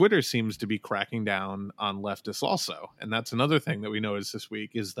Twitter seems to be cracking down on leftists also. And that's another thing that we noticed this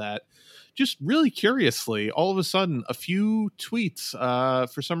week, is that just really curiously, all of a sudden, a few tweets,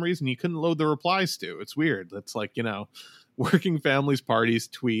 for some reason, you couldn't load the replies to. It's weird. That's like, Working Families Party's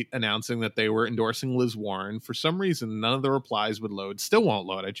tweet announcing that they were endorsing Liz Warren. For some reason, none of the replies would load. Still won't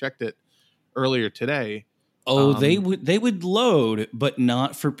load. I checked it earlier today. Oh, they would load, but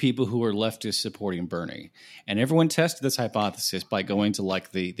not for people who are leftist supporting Bernie. And everyone tested this hypothesis by going to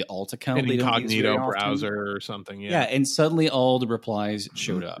like the alt account, an incognito browser or something. Yeah, and suddenly all the replies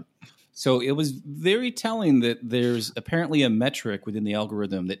showed up. So it was very telling that there's apparently a metric within the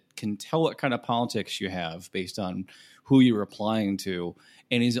algorithm that can tell what kind of politics you have based on who you're applying to,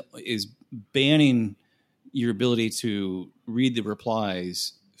 and is banning your ability to read the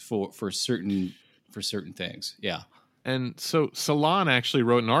replies for certain things. Yeah. And so Salon actually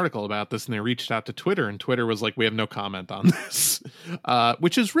wrote an article about this, and they reached out to Twitter, and Twitter was like, we have no comment on this,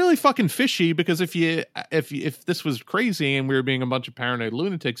 which is really fucking fishy, because if this was crazy and we were being a bunch of paranoid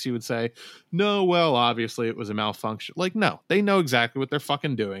lunatics, you would say, no, well, obviously it was a malfunction. Like, no, they know exactly what they're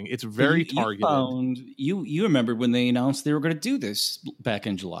fucking doing. It's very targeted. You remembered when they announced they were going to do this back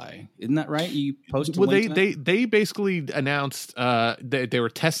in July. Isn't that right? You posted well, they basically announced they were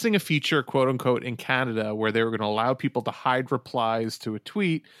testing a feature, quote unquote, in Canada, where they were going to allow people to hide replies to a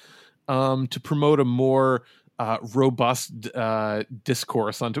tweet to promote a more robust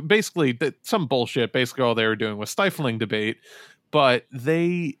discourse on basically some bullshit. Basically all they were doing was stifling debate, but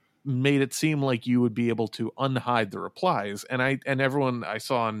they made it seem like you would be able to unhide the replies, and everyone I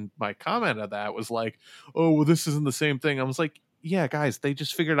saw in my comment of that was like, oh, well, this isn't the same thing. I was like, yeah, guys, they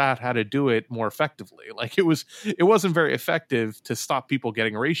just figured out how to do it more effectively. Like it wasn't very effective to stop people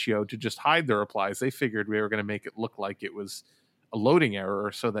getting ratio to just hide the replies. They figured we were going to make it look like it was a loading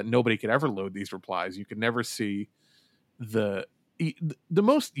error so that nobody could ever load these replies. You could never see the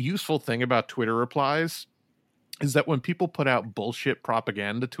most useful thing about Twitter replies is that when people put out bullshit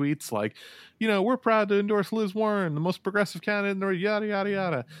propaganda tweets like, we're proud to endorse Liz Warren, the most progressive candidate, or yada, yada,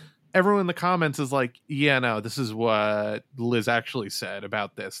 yada. Everyone in the comments is like, yeah, no, this is what Liz actually said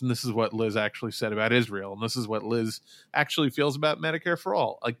about this. And this is what Liz actually said about Israel. And this is what Liz actually feels about Medicare for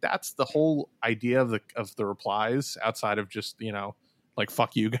all. Like, that's the whole idea of the replies, outside of just, like,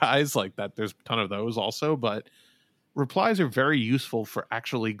 fuck you guys. Like that, there's a ton of those also. But replies are very useful for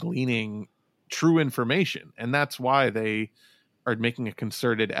actually gleaning true information. And that's why they are making a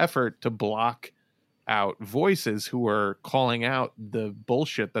concerted effort to block out voices who are calling out the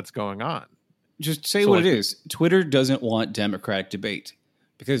bullshit that's going on. Just say what it is. Twitter doesn't want democratic debate,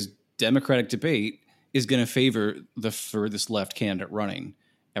 because democratic debate is going to favor the furthest left candidate running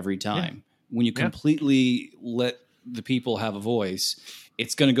every time. Yeah. When you completely let the people have a voice,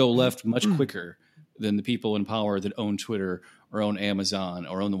 it's going to go left much quicker than the people in power that own Twitter or own Amazon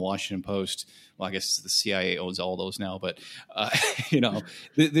or own the Washington Post. Well, I guess the CIA owns all those now, but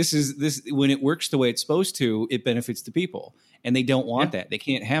this when it works the way it's supposed to, it benefits the people, and they don't want that. They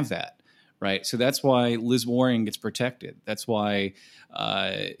can't have that, right? So that's why Liz Warren gets protected. That's why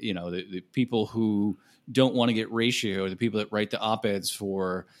the people who don't want to get ratio, the people that write the op-eds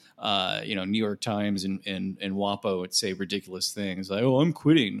for New York Times and WAPO would say ridiculous things like, "Oh, I'm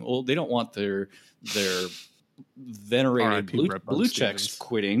quitting." Well, they don't want their venerated blue checks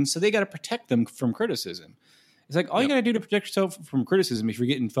quitting, so they got to protect them from criticism. It's like all you got to do to protect yourself from criticism, if you're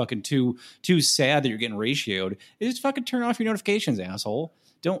getting fucking too sad that you're getting ratioed, is just fucking turn off your notifications, asshole.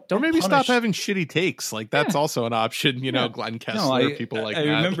 Don't or maybe stop having shitty takes. Like that's also an option. Glenn Kessler, people like that. I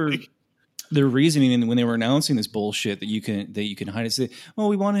remember their reasoning when they were announcing this bullshit that you can hide and say, "Well,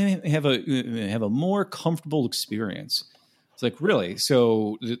 we want to have a more comfortable experience." It's like, really?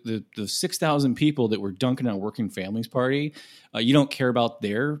 So the 6,000 people that were dunking on Working Families Party, you don't care about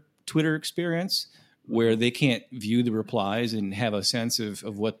their Twitter experience, where they can't view the replies and have a sense of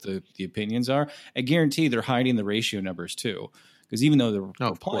what the opinions are? I guarantee they're hiding the ratio numbers too. Because even though the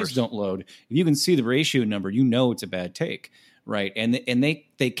replies don't load, if you can see the ratio number, it's a bad take, right? And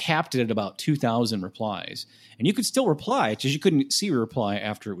they capped it at about 2,000 replies. And you could still reply, it's just you couldn't see a reply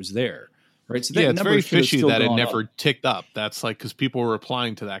after it was there. Right. So it's very fishy that it never ticked up. That's like because people were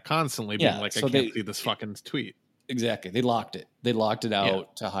replying to that constantly, being like, I can't see this fucking tweet. Exactly. They locked it. They locked it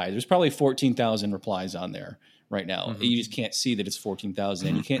out to hide. There's probably 14,000 replies on there right now. Mm-hmm. You just can't see that it's 14,000,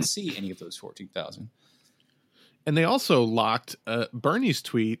 and you can't see any of those 14,000. And they also locked Bernie's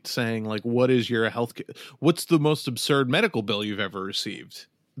tweet saying, like, what's the most absurd medical bill you've ever received?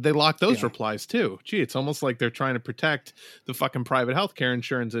 They locked those replies too. Gee, it's almost like they're trying to protect the fucking private healthcare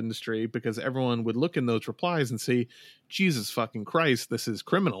insurance industry, because everyone would look in those replies and see, Jesus fucking Christ, this is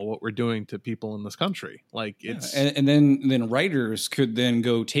criminal what we're doing to people in this country. Like it's and then writers could then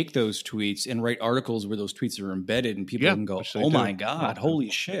go take those tweets and write articles where those tweets are embedded, and people can go, "Oh my God, holy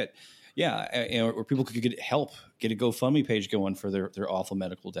shit." Yeah, or people could get help, get a GoFundMe page going for their awful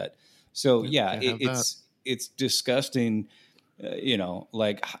medical debt. So it's disgusting.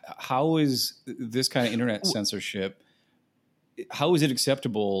 Like how is this kind of internet censorship? How is it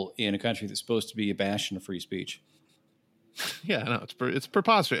acceptable in a country that's supposed to be a bastion of free speech? Yeah, no, it's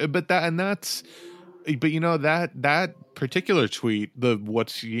preposterous. But that particular tweet,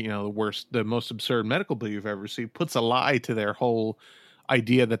 the most absurd medical bill you've ever received, puts a lie to their whole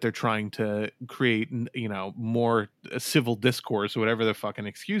idea that they're trying to create, more civil discourse or whatever the fucking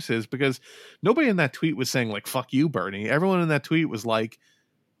excuse is, because nobody in that tweet was saying like, fuck you, Bernie. Everyone in that tweet was like,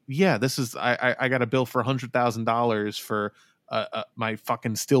 yeah, this is, I got a bill for $100,000 for my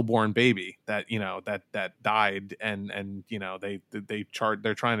fucking stillborn baby that died. And they're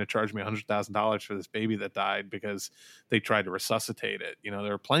trying to charge me $100,000 for this baby that died because they tried to resuscitate it.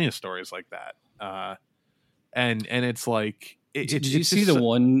 There are plenty of stories like that. And it's like, did you see the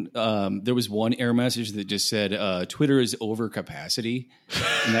one? There was one error message that just said Twitter is over capacity,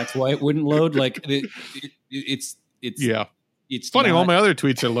 and that's why it wouldn't load. Like it's funny. All my other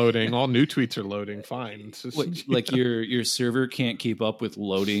tweets are loading. All new tweets are loading. Fine. It's just, like your server can't keep up with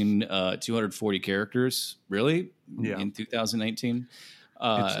loading 240 characters. Really? Yeah. In 2019.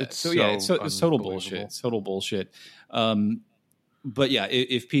 It's total bullshit. It's total bullshit. But yeah,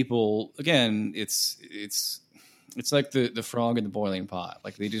 if people, again, it's like the frog in the boiling pot.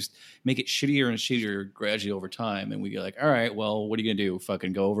 Like they just make it shittier and shittier gradually over time. And we get like, all right, well, what are you going to do?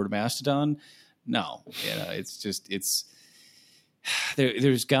 Fucking go over to Mastodon? No, it's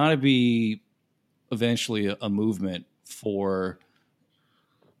there's got to be eventually a movement for,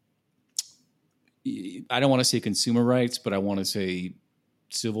 I don't want to say consumer rights, but I want to say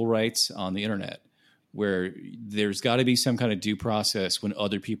civil rights on the internet, where there's got to be some kind of due process when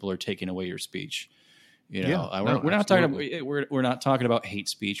other people are taking away your speech. You know, we're not talking about, we're not talking about hate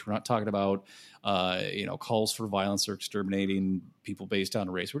speech. We're not talking about, calls for violence or exterminating people based on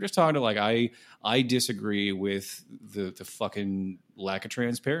race. We're just talking to, like, I disagree with the fucking lack of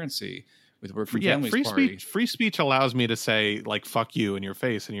transparency with Working Families Party. Free speech allows me to say, like, fuck you in your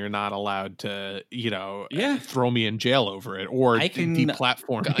face, and you're not allowed to, throw me in jail over it or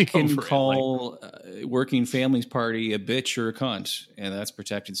deplatform me. I can over call Working Families Party a bitch or a cunt, and that's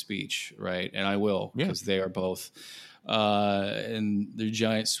protected speech, right? And I will, because they are both. And they're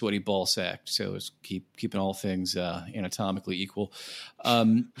giant sweaty ball sack, so it's keeping all things anatomically equal.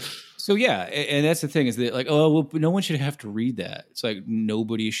 So yeah, and that's the thing, is that, like, no one should have to read that. It's like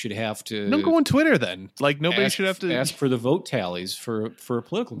nobody should have to. No, go on Twitter then. Like, nobody should have to ask for the vote tallies for a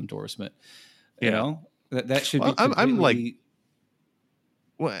political endorsement. You know, that should be. I'm like.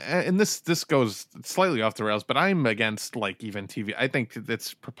 Well, and this goes slightly off the rails, but I'm against, like, even TV. I think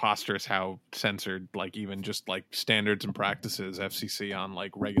it's preposterous how censored, like, even just, like, standards and practices FCC on,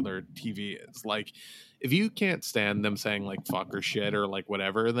 like, regular TV is. Like, if you can't stand them saying, like, fuck or shit or, like,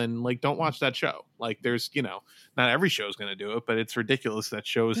 whatever, then, like, don't watch that show. Like, there's, not every show's going to do it, but it's ridiculous that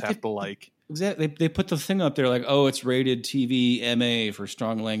shows have to, like. Exactly. They put the thing up there like, oh, it's rated TV MA for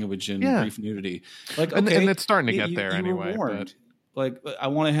strong language and brief nudity. Like, okay, and it's starting to get there anyway. But. Like, I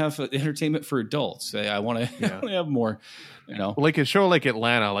want to have entertainment for adults. I want to have more, Like a show like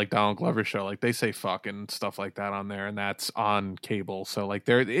Atlanta, like Donald Glover's show, like they say fuck and stuff like that on there, and that's on cable. So, like,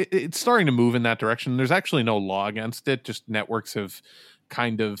 it's starting to move in that direction. There's actually no law against it. Just networks have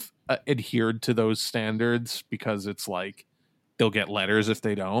kind of adhered to those standards because it's like they'll get letters if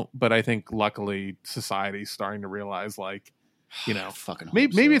they don't. But I think luckily society's starting to realize, like,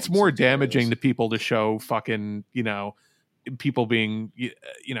 maybe it's more damaging to people to show fucking, people being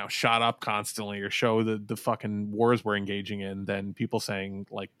shot up constantly or show the fucking wars we're engaging in than people saying,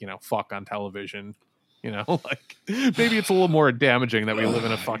 like, fuck on television. Like, maybe it's a little more damaging that we live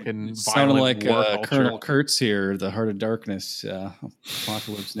in a fucking sounded violent like war culture. Colonel Kurtz here, the Heart of Darkness,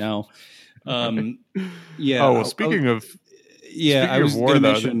 Apocalypse Now. Speaking of I was going to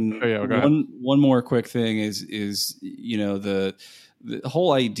mention one more quick thing is the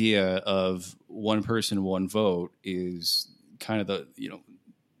whole idea of one person, one vote is kind of the,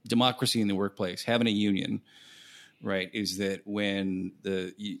 democracy in the workplace, having a union, right? Is that when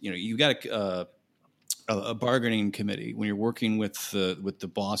you got a bargaining committee, when you're working with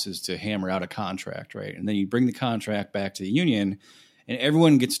the bosses to hammer out a contract, right? And then you bring the contract back to the union and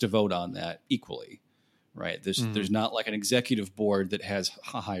everyone gets to vote on that equally, right? There's not like an executive board that has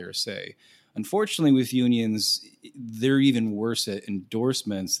a higher say. Unfortunately, with unions, they're even worse at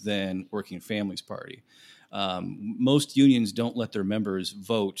endorsements than Working Families Party. Most unions don't let their members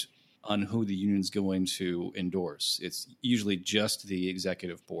vote on who the union's going to endorse. It's usually just the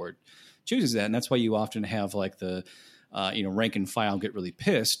executive board chooses that, and that's why you often have, like, the rank and file get really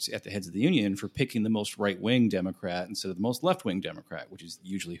pissed at the heads of the union for picking the most right-wing Democrat instead of the most left-wing Democrat, which is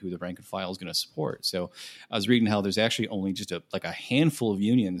usually who the rank and file is going to support. So I was reading how there's actually only just a handful of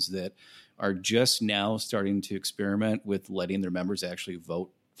unions that are just now starting to experiment with letting their members actually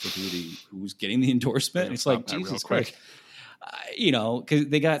vote for who's getting the endorsement. And it's like, Jesus Christ, because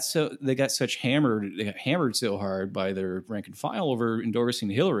they got hammered so hard by their rank and file over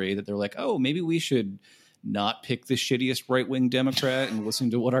endorsing Hillary that they're like, oh, maybe we should not pick the shittiest right wing Democrat and listen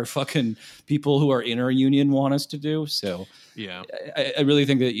to what our fucking people who are in our union want us to do. So yeah, I really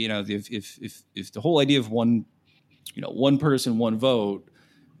think that if the whole idea of one person, one vote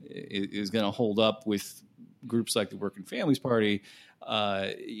is going to hold up with groups like the Working Families Party,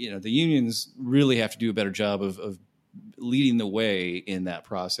 the unions really have to do a better job of leading the way in that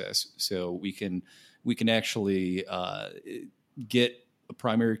process, so we can actually get a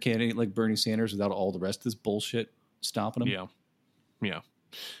primary candidate like Bernie Sanders without all the rest of this bullshit stopping him.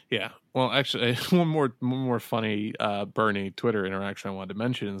 Yeah. Well, actually, one more funny Bernie Twitter interaction I wanted to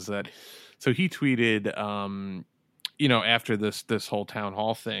mention is that, so he tweeted, after this whole town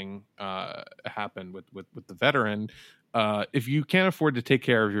hall thing happened with the veteran, if you can't afford to take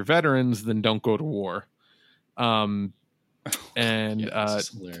care of your veterans, then don't go to war. That's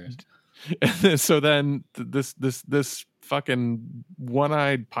hilarious. So then this fucking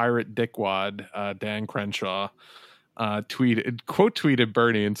one-eyed pirate dickwad, Dan Crenshaw, tweeted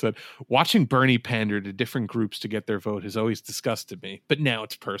Bernie and said, "Watching Bernie pander to different groups to get their vote has always disgusted me, but now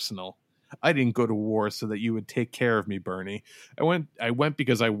it's personal. I didn't go to war so that you would take care of me, Bernie. I went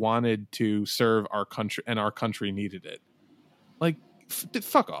because I wanted to serve our country, and our country needed it. Like,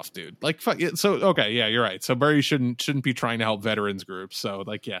 fuck off, dude. Like, fuck it. So, okay, yeah, you're right. So Bernie shouldn't be trying to help veterans groups. So,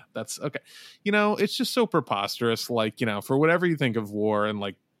 like, yeah, that's okay. You know, it's just so preposterous. Like, you know, for whatever you think of war, and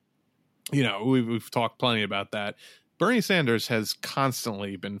like, you know, we've talked plenty about that. Bernie Sanders has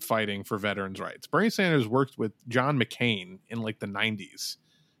constantly been fighting for veterans' rights. Bernie Sanders worked with John McCain in like the 90s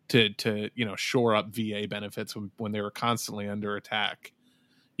to you know, shore up VA benefits when they were constantly under attack,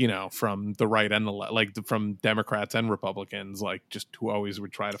 you know, from the right and the left, like from Democrats and Republicans, like just who always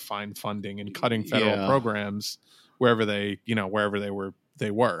would try to find funding and cutting federal programs wherever they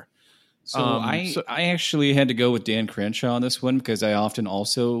were. So I actually had to go with Dan Crenshaw on this one because I often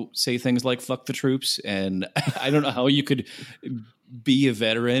also say things like "fuck the troops," and I don't know how you could be a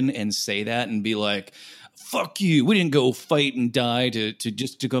veteran and say that and be like, "Fuck you! We didn't go fight and die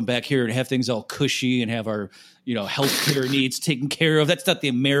to come back here and have things all cushy and have our, you know, healthcare needs taken care of. That's not the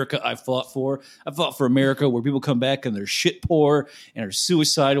America I fought for. I fought for America where people come back and they're shit poor and are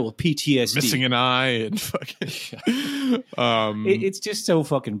suicidal with PTSD, missing an eye, and fucking." It's just so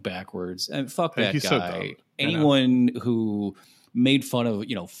fucking backwards. And fuck that he's guy. so dumb. Anyone who made fun of,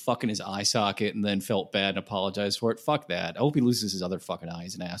 you know, fucking his eye socket and then felt bad and apologized for it, fuck that. I hope he loses his other fucking eye.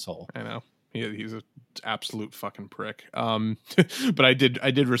 He's an asshole. I know. He's an absolute fucking prick. But I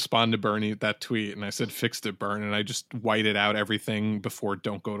did respond to Bernie that tweet, and I said, "Fixed it, Bern," and I just whited out everything before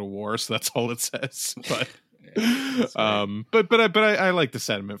 "don't go to war," so that's all it says. But I like the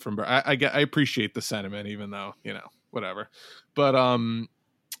sentiment from Bern. I appreciate the sentiment, even though, you know, whatever. But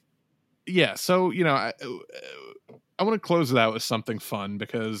yeah. So, you know, I want to close it out with something fun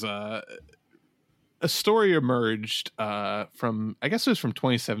because a story emerged from, I guess it was from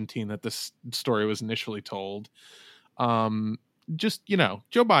 2017 that this story was initially told. Just, you know,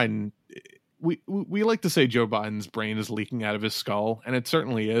 Joe Biden, we like to say Joe Biden's brain is leaking out of his skull, and it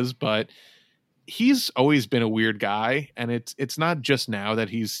certainly is, but he's always been a weird guy, and it's not just now that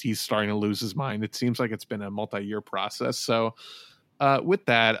he's starting to lose his mind. It seems like it's been a multi-year process. So with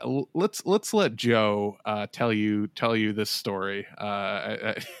that, let's let Joe tell you this story.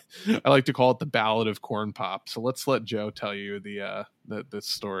 I like to call it the Ballad of Corn Pop. So let's let Joe tell you this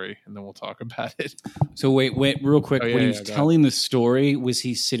story, and then we'll talk about it. So wait, real quick. When he was telling the story, was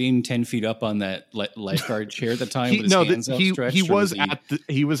he sitting 10 feet up on that lifeguard chair at the time? With his hands outstretched,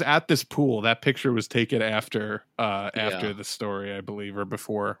 he was at this pool. That picture was taken after the story, I believe, or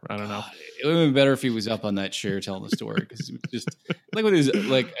before. I don't know. It would have been better if he was up on that chair telling the story, because it was just like with his,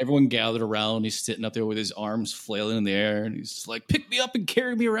 like, everyone gathered around. He's sitting up there with his arms flailing in the air, and he's just like, "Pick me up and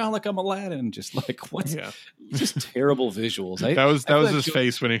carry me around like I'm Aladdin." Just like, what? Yeah. Just terrible visuals. That was his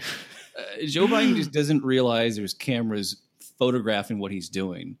face when he. Joe Biden just doesn't realize there's cameras photographing what he's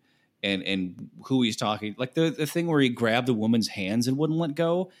doing and who he's talking. Like the thing where he grabbed the woman's hands and wouldn't let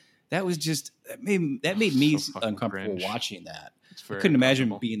go. That was just that made me so uncomfortable watching that. I couldn't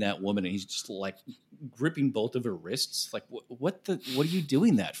imagine being that woman, and he's just like gripping both of her wrists. Like, what are you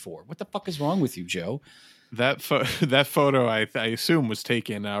doing that for? What the fuck is wrong with you, Joe? That photo, I assume, was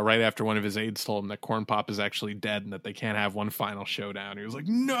taken right after one of his aides told him that Corn Pop is actually dead and that they can't have one final showdown. He was like,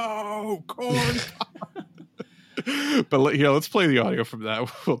 "No, Corn Pop." But here, let's play the audio from that.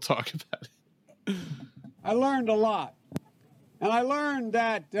 We'll talk about it. I learned a lot. And I learned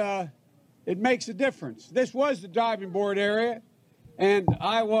that it makes a difference. This was the diving board area, and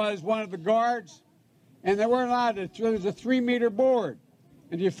I was one of the guards, and they weren't allowed to. There was a 3-meter board.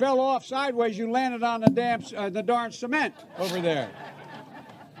 And if you fell off sideways, you landed on the darn cement over there.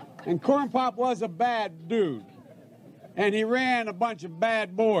 And Corn Pop was a bad dude. And he ran a bunch of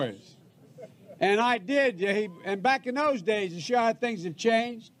bad boys. And I did. And back in those days, to show how things have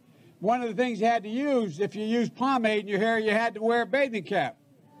changed, one of the things you had to use, if you used pomade in your hair, you had to wear a bathing cap.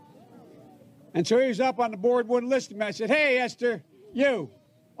 And so he was up on the board, wouldn't listen to me. I said, "Hey, Esther, you,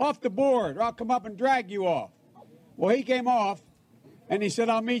 off the board, or I'll come up and drag you off." Well, he came off. And he said,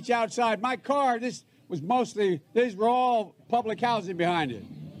 "I'll meet you outside." My car, these were all public housing behind it.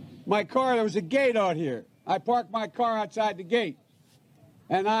 My car, there was a gate out here. I parked my car outside the gate.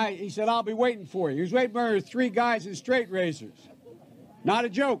 And he said, "I'll be waiting for you." He was waiting for 3 guys in straight razors. Not a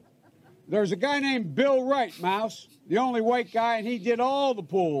joke. There was a guy named Bill Wright, Mouse, the only white guy, and he did all the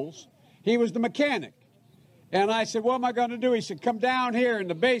pools. He was the mechanic. And I said, "What am I going to do?" He said, "Come down here in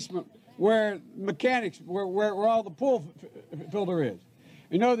the basement where all the pool filter is.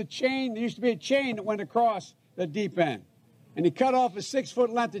 You know the chain, there used to be a chain that went across the deep end. And he cut off a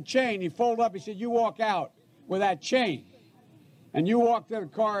 6-foot length of chain. He folded up, he said, "You walk out with that chain. And you walk to the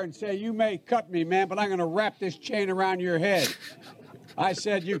car and say, 'You may cut me, man, but I'm going to wrap this chain around your head.'" I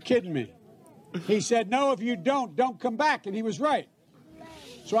said, "You kidding me?" He said, no, if you don't come back. And he was right.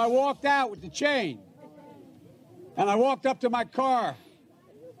 So I walked out with the chain. And I walked up to my car.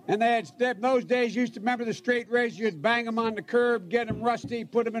 And they had, in those days, you used to remember the straight razor. You'd bang them on the curb, get them rusty,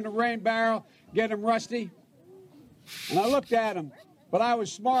 put them in a rain barrel, get them rusty. And I looked at him, but I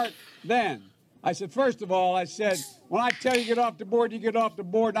was smart then. I said, first of all, I said, when I tell you get off the board, you get off the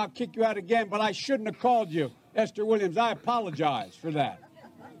board, and I'll kick you out again, but I shouldn't have called you, Esther Williams. I apologize for that.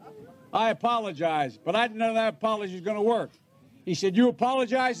 I apologize, but I didn't know that apology was going to work. He said, you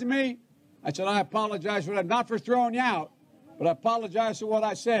apologize to me? I said, I apologize for that, not for throwing you out, but I apologize for what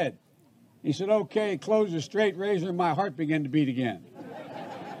I said. He said, okay, close the straight razor, and my heart began to beat again.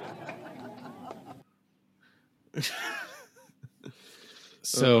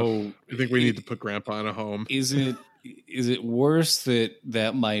 So I think we need to put Grandpa in a home. Is it worse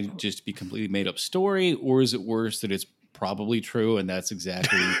that might just be completely made up story, or is it worse that it's probably true and that's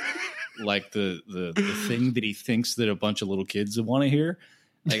exactly like the thing that he thinks that a bunch of little kids want to hear?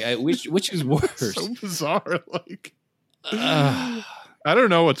 Like, which is worse? So bizarre. Like, I don't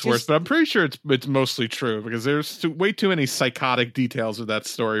know what's worse, but I'm pretty sure it's mostly true because there's way too many psychotic details of that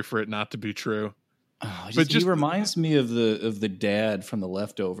story for it not to be true. Oh, he reminds me of the dad from The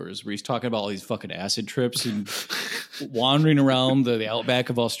Leftovers, where he's talking about all these fucking acid trips and wandering around the outback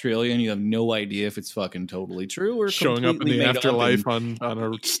of Australia, and you have no idea if it's fucking totally true or showing up in the afterlife on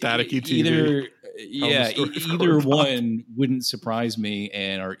a staticky TV. Either one wouldn't surprise me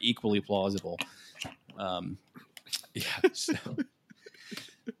and are equally plausible. Maybe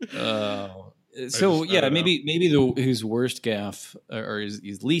his worst gaffe or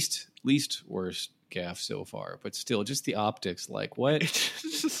his least worst gaffe so far, but still, just the optics. Like, what?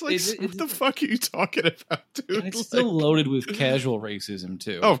 It's just like, what the fuck are you talking about, dude? It's still loaded with casual racism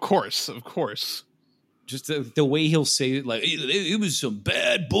too. Oh, of course. Just the way he'll say it, like it was some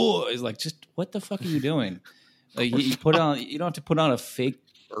bad boys. Like, just what the fuck are you doing? Like, you don't have to put on a fake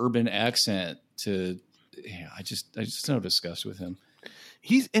urban accent to. Yeah, I just so disgust with him.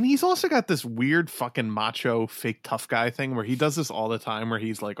 He's also got this weird fucking macho fake tough guy thing where he does this all the time, where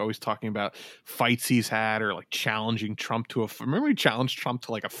he's like always talking about fights he's had or like challenging Trump to remember he challenged Trump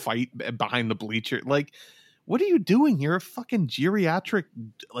to like a fight behind the bleacher. Like, what are you doing? You're a fucking geriatric,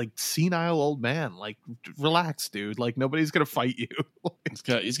 like senile old man. Like, relax, dude. Like, nobody's gonna fight you.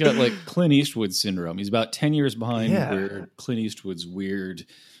 He's got like Clint Eastwood syndrome. He's about 10 years behind where Clint Eastwood's weird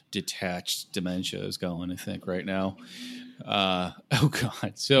detached dementia is going, I think, right now. Oh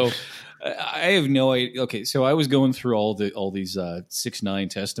God. So I have no idea. Okay. So I was going through all these 6ix9ine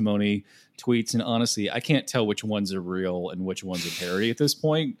testimony tweets, and honestly, I can't tell which ones are real and which ones are parody at this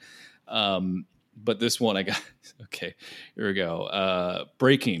point. But this one I got. Okay, here we go.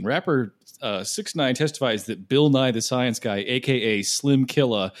 Breaking. Rapper 6ix9ine testifies that Bill Nye the Science Guy, aka Slim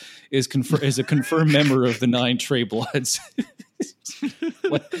Killa, is a confirmed member of the 9 Trey Bloods.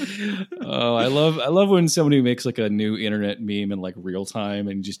 Oh, I love when somebody makes like a new internet meme in like real time,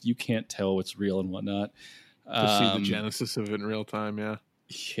 and just you can't tell what's real and whatnot. To see the genesis of it in real time, yeah.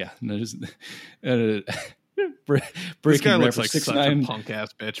 No, this guy looks like such a punk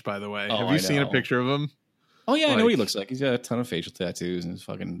ass bitch, by the way. Have you seen a picture of him? Oh yeah, I know what he looks like. He's got a ton of facial tattoos and his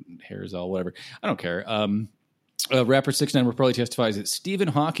fucking hair is all whatever. I don't care. Rapper 6ix9ine reportedly testifies that Stephen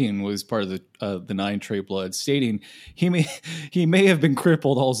Hawking was part of the 9 Trey Bloods, stating he may have been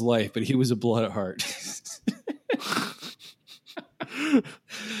crippled all his life, but he was a blood at heart. Oh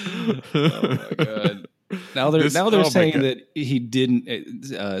my God. Now they're saying that he didn't.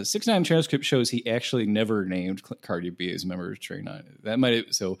 6ix9ine transcript shows he actually never named Cardi B as a member of Trey 9. That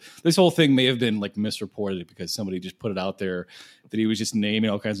might so this whole thing may have been like misreported because somebody just put it out there that he was just naming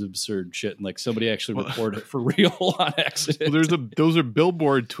all kinds of absurd shit, and like somebody actually reported it for real on accident. Well, there's a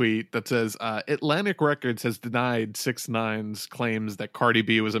Billboard tweet that says Atlantic Records has denied 6ix9ine's claims that Cardi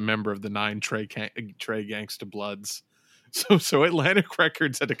B was a member of the 9 Trey Gangsta Bloods. So Atlantic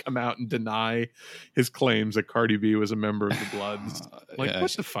Records had to come out and deny his claims that Cardi B was a member of the Bloods. Like,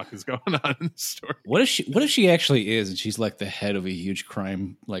 what the fuck is going on in this story? What if she actually is, and she's like the head of a huge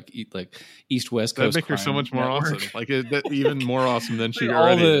crime, like East West Coast? That'd make her so much more network. awesome. Like even more awesome than she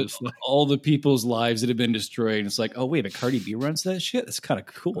already is. All the people's lives that have been destroyed. And it's like, oh wait, but Cardi B runs that shit. That's kind of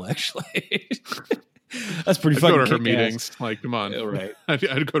cool, actually. That's pretty fucking. I'd go to her meetings. Like, come on, right?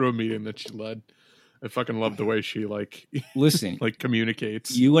 I'd go to a meeting that she led. I fucking love the way she listen,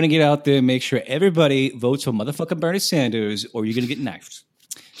 communicates. You want to get out there and make sure everybody votes for motherfucking Bernie Sanders, or you're gonna get knifed.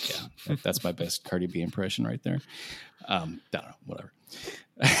 Yeah, That's my best Cardi B impression right there. Don't know, whatever.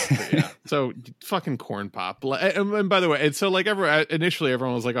 Yeah. So fucking corn pop. And by the way, and so like initially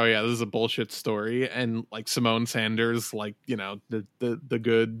everyone was like, oh yeah, this is a bullshit story. And like Simone Sanders, like, you know, the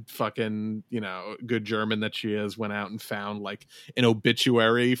good fucking, you know, good German that she is, went out and found like an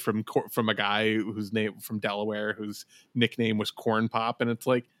obituary from a guy whose name from Delaware, whose nickname was Corn Pop. And it's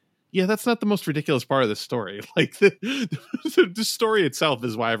like, yeah, that's not the most ridiculous part of the story. Like the story itself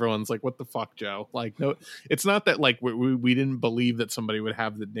is why everyone's like, "What the fuck, Joe?" Like, no, it's not that like we didn't believe that somebody would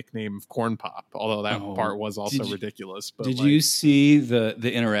have the nickname of Corn Pop, although that part was also ridiculous. But did you see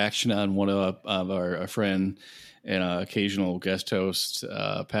the interaction on one of our friend and occasional guest host,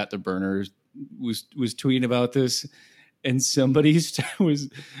 Pat the Burner, was tweeting about this? And somebody was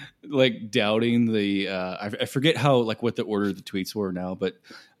like doubting the I forget how, like, what the order of the tweets were now, but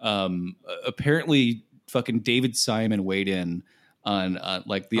apparently fucking David Simon weighed in on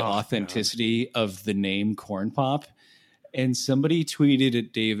like the authenticity of the name Corn Pop, and somebody tweeted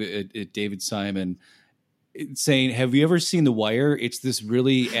at David Simon saying, "Have you ever seen The Wire? It's this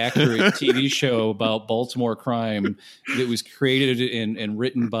really accurate TV show about Baltimore crime that was created and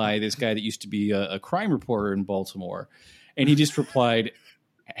written by this guy that used to be a crime reporter in Baltimore." And he just replied,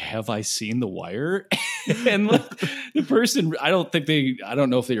 "Have I seen The Wire?" And like, the person, I don't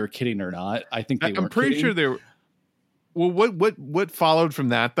know if they were kidding or not. I think I'm pretty sure they were. Well, what followed from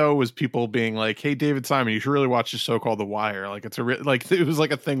that though was people being like, "Hey, David Simon, you should really watch this show called The Wire." Like it was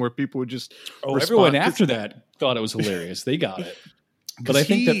like a thing where people would just everyone after that thought it was hilarious. They got it, but I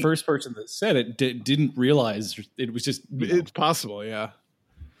think that first person that said it didn't realize it was just it's possible, yeah.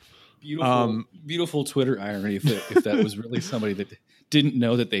 Beautiful Twitter irony if that was really somebody that didn't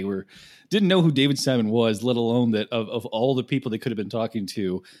know who David Simon was, let alone that of all the people they could have been talking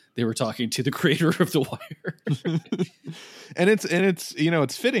to, they were talking to the creator of The Wire. and it's you know,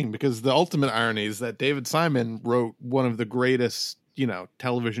 it's fitting because the ultimate irony is that David Simon wrote one of the greatest, you know,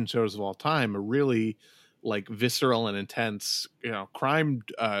 television shows of all time, a really like visceral and intense, you know, crime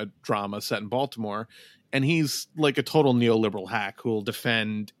drama set in Baltimore. And he's like a total neoliberal hack who will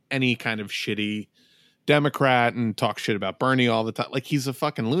defend any kind of shitty Democrat and talk shit about Bernie all the time. Like he's a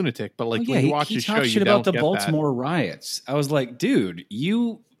fucking lunatic. But like when you watch his show, you don't about the get Baltimore riots. I was like, dude,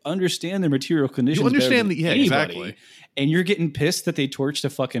 you understand the material conditions. You understand anybody, exactly. And you're getting pissed that they torched a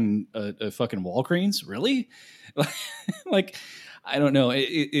fucking Walgreens, really? Like, I don't know.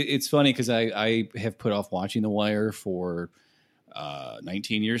 It's funny because I have put off watching The Wire for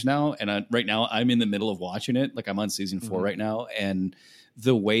 19 years now, and right now I'm in the middle of watching it. Like I'm on season 4 right now, and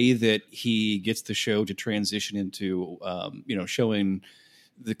the way that he gets the show to transition into you know, showing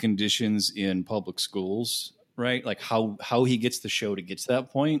the conditions in public schools, right? Like how he gets the show to get to that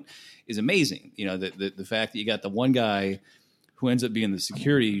point is amazing. You know, the fact that you got the one guy who ends up being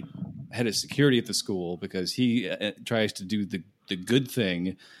the head of security at the school because he tries to do the good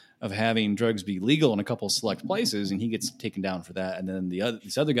thing of having drugs be legal in a couple of select places, and he gets taken down for that. And then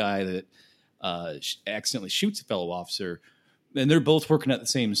this other guy that accidentally shoots a fellow officer, and they're both working at the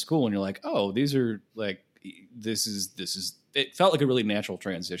same school, and you're like, oh, these are like, this is. It felt like a really natural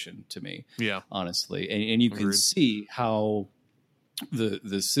transition to me, honestly, and you can see how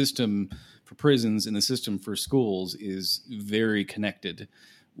the system for prisons and the system for schools is very connected,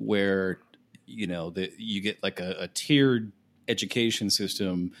 where you know that you get like a tiered education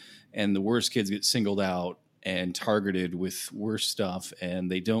system, and the worst kids get singled out and targeted with worse stuff,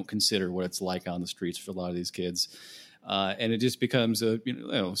 and they don't consider what it's like on the streets for a lot of these kids, and it just becomes a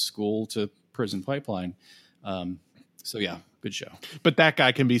school to prison pipeline. So yeah, good show. But that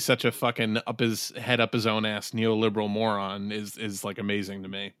guy can be such a fucking up his own ass neoliberal moron is like amazing to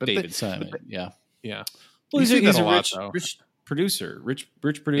me. But David Simon, yeah. Well, he's a rich producer.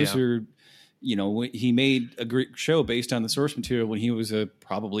 Yeah. You know, he made a great show based on the source material when he was a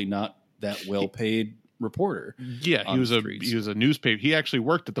probably not that well paid reporter. Yeah, he was a newspaper. He actually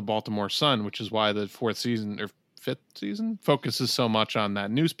worked at the Baltimore Sun, which is why the 4th season or 5th season focuses so much on that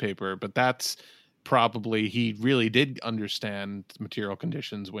newspaper. But that's probably, he really did understand material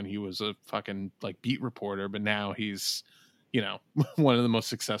conditions when he was a fucking like beat reporter. But now he's, you know, one of the most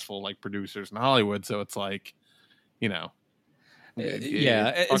successful like producers in Hollywood. So it's like, you know.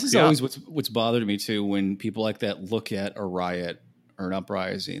 This is always what's bothered me too, when people like that look at a riot or an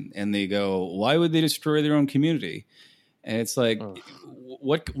uprising and they go, why would they destroy their own community? And it's like,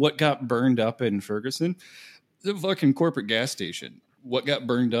 what got burned up in Ferguson? The fucking corporate gas station. What got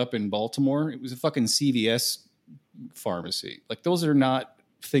burned up in Baltimore? It was a fucking CVS pharmacy. Like those are not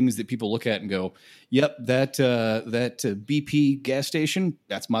things that people look at and go, "Yep, that BP gas station,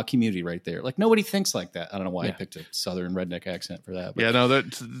 that's my community right there." Like nobody thinks like that. I don't know why I picked a Southern redneck accent for that. But. Yeah, no,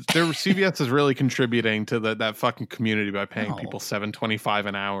 CVS is really contributing to that fucking community by paying people $7.25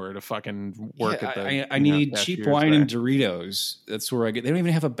 an hour to fucking work at the. I need cheap wine and Doritos. That's where I get. They don't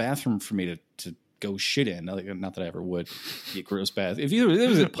even have a bathroom for me to go shit in. Not that I ever would get gross bath. If there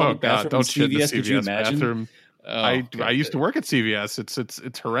was a public bathroom don't in shit in the CVS, could you imagine? Bathroom. I used to work at CVS.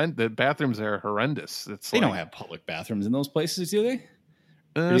 It's horrendous. The bathrooms there are horrendous. They don't have public bathrooms in those places, do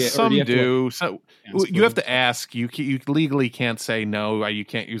they? Some do. So you have to ask. You legally can't say no. You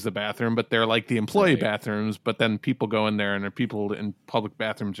can't use the bathroom, but they're like the employee bathrooms. But then people go in there, and people in public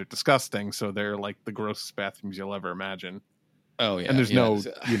bathrooms are disgusting. So they're like the grossest bathrooms you'll ever imagine. Oh yeah, and there's no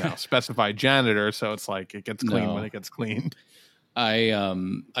specified janitor, so it's like it gets clean when it gets cleaned.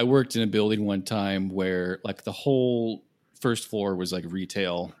 I worked in a building one time where like the whole first floor was like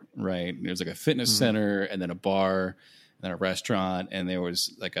retail, right? There was like a fitness center and then a bar and then a restaurant, and there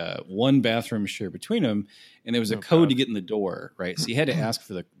was like a one bathroom share between them, and there was a code to get in the door, right? So you had to ask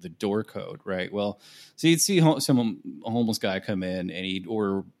for the door code, right? Well, so you'd see a homeless guy come in and he'd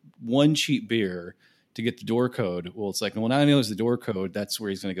order one cheap beer to get the door code. Well, it's like, well, now I know there's the door code. That's where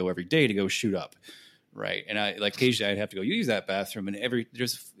he's going to go every day to go shoot up. Right. And I like occasionally I'd have to go use that bathroom, and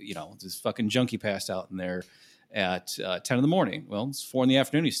there's this fucking junkie passed out in there at 10 in the morning. Well, it's 4 in the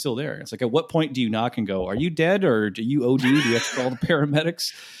afternoon. He's still there. It's like, at what point do you knock and go, are you dead or do you OD? Do you have to call the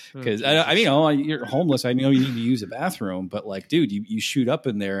paramedics? Because I you're homeless. I know you need to use a bathroom, but like, dude, you shoot up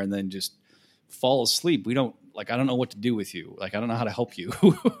in there and then just fall asleep. I don't know what to do with you. Like, I don't know how to help you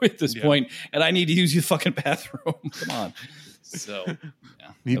at this point, and I need to use your fucking bathroom. Come on. So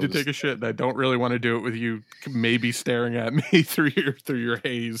need to take a shit, and I don't really want to do it with you maybe staring at me through your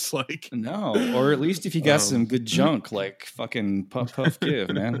haze. Like, no, or at least if you got some good junk, like fucking puff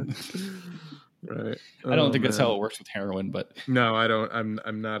give, man. Right. I don't think that's how it works with heroin, but no, I don't.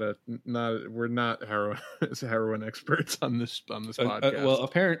 We're not heroin experts on this podcast. Well,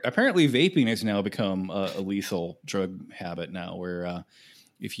 apparently vaping has now become a lethal drug habit now, where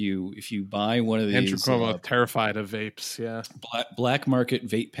if you buy one of these, Andrew Cuomo terrified of vapes. Yeah, black market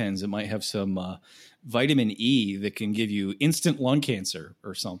vape pens that might have some vitamin E that can give you instant lung cancer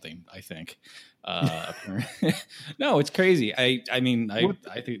or something. I think. No, it's crazy. I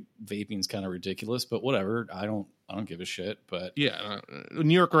think vaping's kind of ridiculous, but whatever. I don't give a shit. But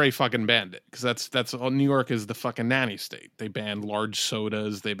New York already fucking banned it, because that's all. New York is the fucking nanny state. They banned large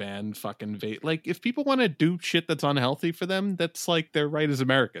sodas. They banned fucking vape. Like, if people want to do shit that's unhealthy for them, that's like their right as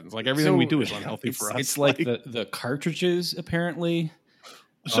Americans. Like, everything we do is unhealthy for us. It's like the cartridges apparently.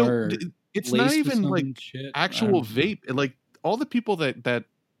 So it's not even like actual vape. Like, all the people that.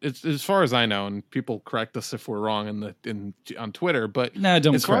 It's, as far as I know, and people correct us if we're wrong on Twitter, but don't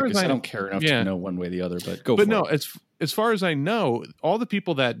correct us. I don't care enough to know one way or the other. But as far as I know, all the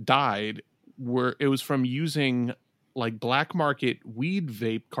people that died it was from using like black market weed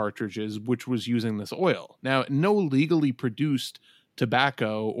vape cartridges, which was using this oil. Now, no legally produced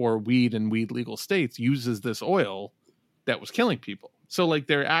tobacco or weed in weed legal states uses this oil that was killing people. So like,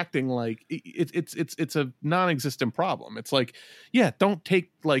 they're acting like it's a non-existent problem. It's like, don't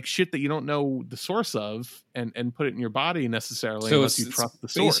take like shit that you don't know the source of and put it in your body necessarily, unless you trust the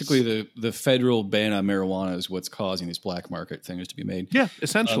source. Basically, the federal ban on marijuana is what's causing these black market things to be made. Yeah,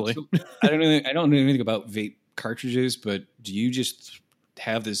 essentially. I don't know anything about vape cartridges, but do you just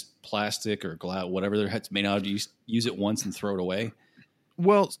have this plastic or glass, whatever they're made out of? Do you use it once and throw it away?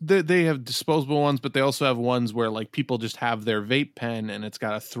 Well, they have disposable ones, but they also have ones where like people just have their vape pen and it's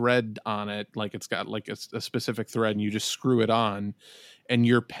got a thread on it. Like, it's got like a specific thread, and you just screw it on, and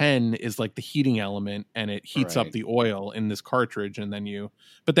your pen is like the heating element, and it heats up the oil in this cartridge, and then you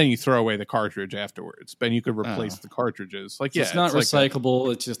throw away the cartridge afterwards. But you could replace the cartridges. Like, so it's not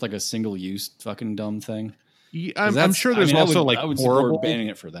recyclable. It's just like a single use fucking dumb thing. Yeah, I'm sure there's I would support banning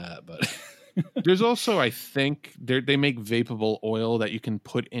it for that, but. There's also, I think, they make vapable oil that you can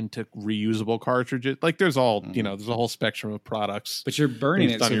put into reusable cartridges. Like, there's all there's a whole spectrum of products. But you're burning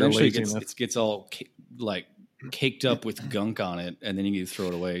it, so eventually it gets all like caked up with gunk on it, and then you need to throw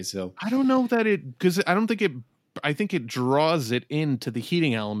it away. So I don't know because I don't think it. I think it draws it into the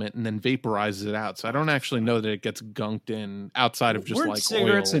heating element and then vaporizes it out. So I don't actually know that it gets gunked in outside of just like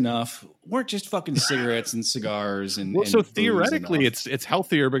cigarettes oil. Enough. Weren't just fucking cigarettes and cigars and so theoretically it's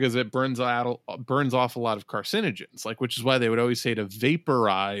healthier because it burns off a lot of carcinogens, like, which is why they would always say to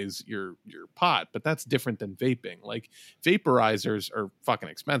vaporize your pot, but that's different than vaping. Like, vaporizers are fucking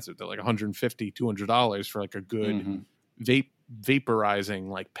expensive. They're like $150, $200 for like a good vaporizing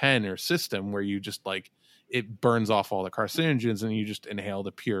like pen or system, where you just like, it burns off all the carcinogens and you just inhale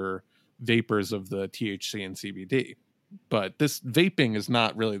the pure vapors of the THC and CBD. But this vaping is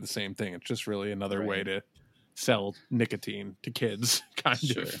not really the same thing. It's just really another way to sell nicotine to kids, kind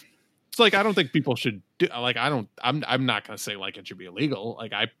of. It's like, I don't think people should do, like, I'm not going to say like it should be illegal.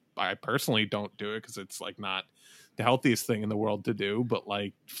 Like I personally don't do it because it's like not the healthiest thing in the world to do, but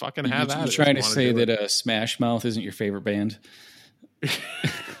like fucking have at it. You're trying to say that Smash Mouth isn't your favorite band?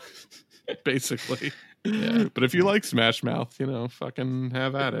 Basically. Yeah. But if you like Smash Mouth, you know, fucking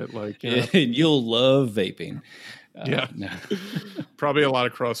have at it. Like, you know. And you'll love vaping. Yeah. No. Probably a lot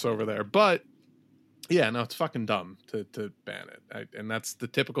of crossover there, but yeah, no, it's fucking dumb to ban it. And that's the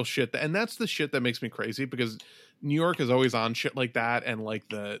typical shit. And that's the shit that makes me crazy, because New York is always on shit like that and like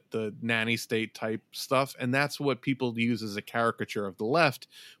the nanny state type stuff. And that's what people use as a caricature of the left,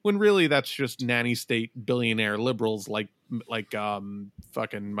 when really that's just nanny state billionaire liberals like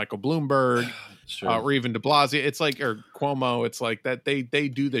fucking Michael Bloomberg, or even de Blasio. It's like, or Cuomo. It's like that they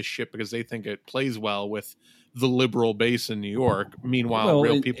do this shit because they think it plays well with the liberal base in New York. Meanwhile,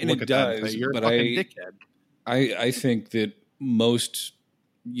 real people look at that and say, you're a fucking dickhead. I think that most,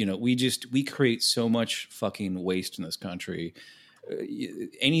 you know, we create so much fucking waste in this country.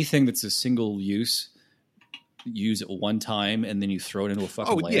 Anything that's a single use at one time and then you throw it into a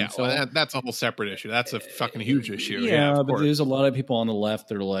fucking landfill. Well, that's a whole separate issue. That's a fucking huge issue. Yeah, but there's a lot of people on the left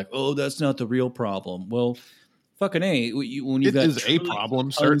that are like, oh, that's not the real problem. Well, fucking when you got is a problem,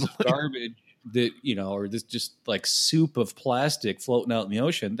 certainly garbage that, you know, or this just like soup of plastic floating out in the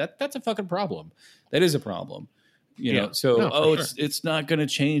ocean, that's a fucking problem. That is a problem. You know, so it's not going to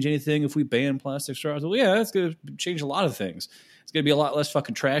change anything if we ban plastic straws. Well, yeah, that's going to change a lot of things. It's going to be a lot less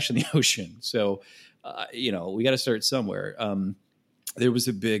fucking trash in the ocean. So, you know, we got to start somewhere. There was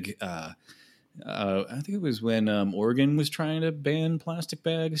a big, I think it was when Oregon was trying to ban plastic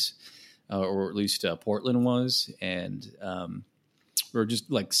bags, or at least Portland was, and or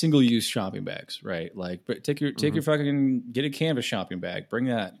just like single-use shopping bags, right? Like, but take your fucking, get a canvas shopping bag, bring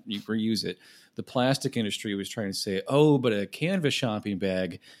that, you reuse it. The plastic industry was trying to say, oh, but a canvas shopping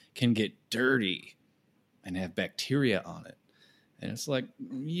bag can get dirty and have bacteria on it. And it's like,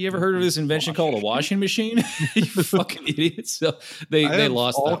 you ever heard of this invention called a washing machine? You fucking idiots. So they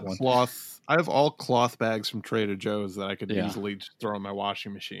lost that one. I have all cloth bags from Trader Joe's that I could easily just throw in my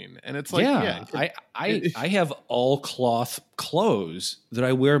washing machine. And it's like, I have all cloth clothes that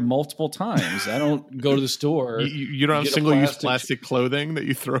I wear multiple times. I don't go to the store. You don't have single-use plastic clothing that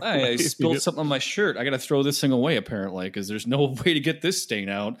you throw away? I spilled something on my shirt. I got to throw this thing away, apparently, because there's no way to get this stain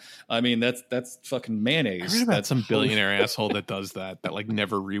out. I mean, that's fucking mayonnaise. I read about some billionaire asshole that does that like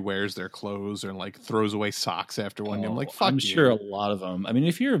never rewears their clothes or like throws away socks after one. I'm like, fuck I'm you. sure a lot of them. I mean,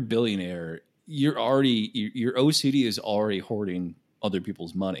 if you're a billionaire, your OCD is already hoarding other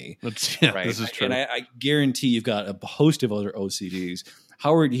people's money. Right? This is true. And I guarantee you've got a host of other OCDs.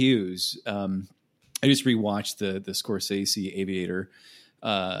 Howard Hughes, I just rewatched the Scorsese Aviator.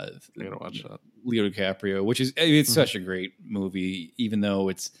 I gotta watch that. Leo DiCaprio, which is it's such a great movie, even though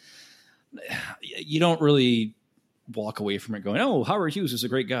you don't really walk away from it going, oh, Howard Hughes is a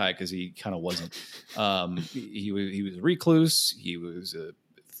great guy, because he kind of wasn't. He was a recluse. He was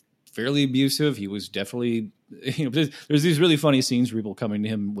fairly abusive. He was definitely, you know, there's these really funny scenes where people coming to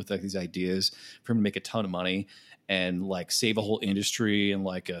him with like these ideas for him to make a ton of money and like save a whole industry and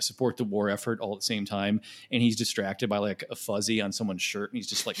like support the war effort all at the same time. And he's distracted by like a fuzzy on someone's shirt, and he's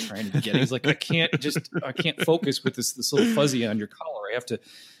just like trying to get it. He's like, I can't focus with this little fuzzy on your collar. I have to,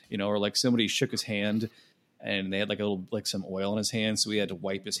 you know, or like somebody shook his hand and they had like some oil in his hand, so he had to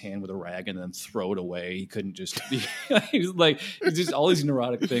wipe his hand with a rag and then throw it away. He couldn't just he was like, it's just all these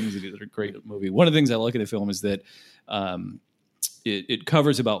neurotic things that are great in the movie. One of the things I like in the film is that it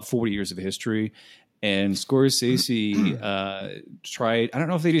covers about 40 years of history, and Scorsese tried, I don't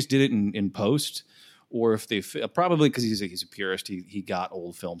know if they just did it in post, or if they probably, because he's a purist, he got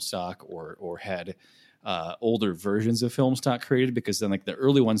old film stock or had older versions of film stock created, because then like the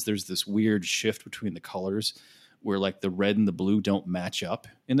early ones, there's this weird shift between the colors where like the red and the blue don't match up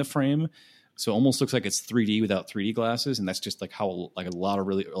in the frame. So it almost looks like it's 3D without 3D glasses. And that's just like how like a lot of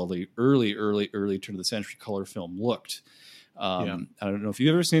really early turn of the century color film looked. I don't know if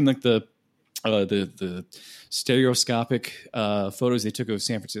you've ever seen like the stereoscopic photos they took of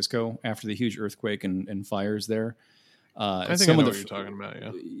San Francisco after the huge earthquake and fires there. I think I know what you're talking about.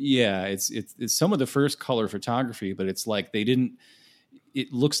 Yeah, it's some of the first color photography, but it's like they didn't.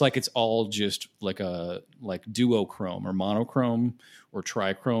 It looks like it's all just like a duochrome or monochrome or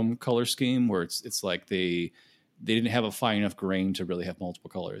trichrome color scheme, where it's like they didn't have a fine enough grain to really have multiple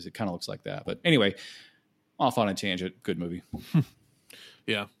colors. It kind of looks like that. But anyway, off on a tangent. Good movie.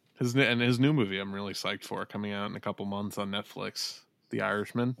 Yeah, His new movie I'm really psyched for, coming out in a couple months on Netflix, The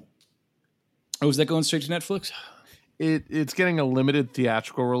Irishman. Oh, is that going straight to Netflix? It's getting a limited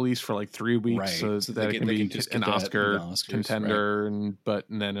theatrical release for like 3 weeks, Right. so So that it can be just an get that Oscar in the Oscars, contender, and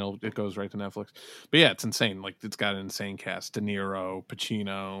then it goes right to Netflix. But yeah, it's insane. Like, it's got an insane cast: De Niro,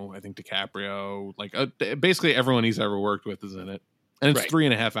 Pacino, I think DiCaprio. Like, basically everyone he's ever worked with is in it, and it's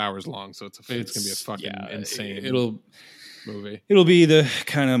 3.5 hours long, so it's gonna be a fucking insane movie. It'll be the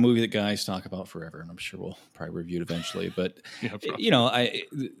kind of movie that guys talk about forever, and I'm sure we'll probably review it eventually. But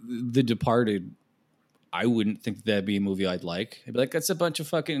The Departed, I wouldn't think that'd be a movie I'd like. I'd be like, that's a bunch of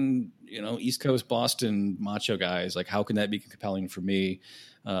fucking, East Coast Boston macho guys. Like, how can that be compelling for me,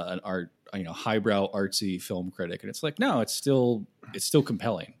 an highbrow artsy film critic? And it's like, no, it's still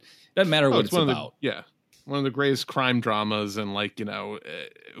compelling. It doesn't matter what it's about. One of the greatest crime dramas, and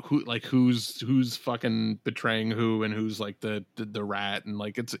who's fucking betraying who, and who's like the rat, and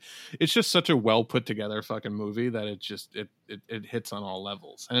like it's just such a well put together fucking movie that it hits on all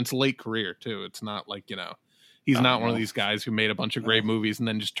levels, and it's late career too. It's not like he's not one of these guys who made a bunch of great movies and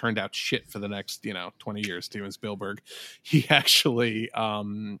then just turned out shit for the next 20 years. Steven Spielberg, he actually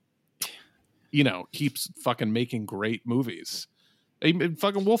keeps fucking making great movies.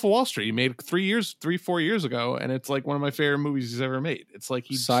 Fucking Wolf of Wall Street, he made 4 years ago, and it's like one of my favorite movies he's ever made. It's like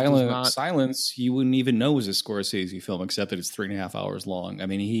Silence, you wouldn't even know was a Scorsese film, except that it's 3.5 hours long. I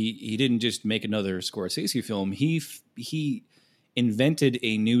mean, he didn't just make another Scorsese film. He invented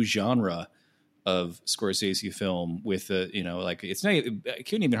a new genre of Scorsese film with it's not. I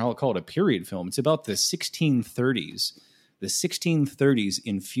couldn't even call it a period film. It's about the 1630s,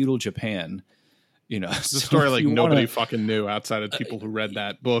 in feudal Japan. It's a story like nobody fucking knew outside of people who read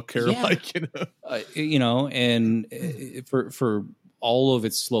that book, or and for all of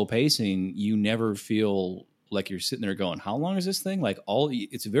its slow pacing, you never feel like you're sitting there going, how long is this thing? Like,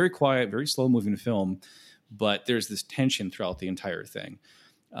 it's a very quiet, very slow moving film, but there's this tension throughout the entire thing.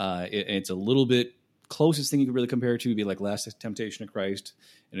 It's a little bit closest thing you could really compare it to would be like Last Temptation of Christ.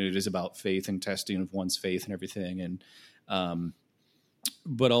 And it is about faith and testing of one's faith and everything. And,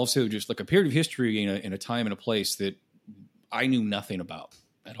 but also just like a period of history in a time and a place that I knew nothing about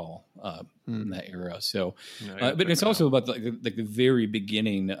at all in that era. So, but it's also about the very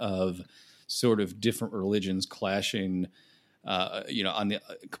beginning of sort of different religions clashing, on the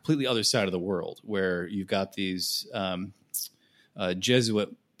completely other side of the world, where you've got these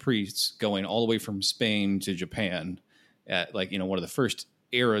Jesuit priests going all the way from Spain to Japan at one of the first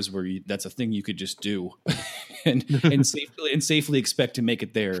eras where that's a thing you could just do and safely expect to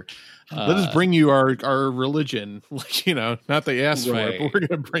make they let us bring you our religion, not that you asked for it, but we're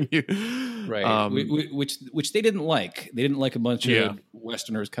going to bring you which they didn't like. They didn't like a bunch of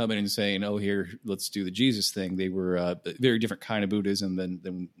Westerners coming and saying, oh, here, let's do the Jesus thing. They were a very different kind of Buddhism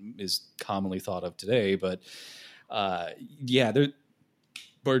than is commonly thought of today. But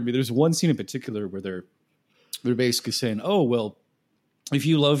there's one scene in particular where they're basically saying, oh, well, if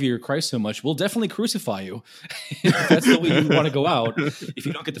you love your Christ so much, we'll definitely crucify you. That's the way you want to go out if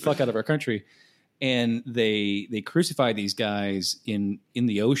you don't get the fuck out of our country. And they crucify these guys in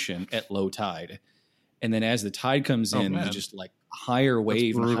the ocean at low tide. And then as the tide comes in, just like higher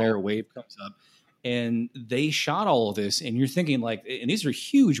wave and higher wave comes up. And they shot all of this, and you're thinking and these are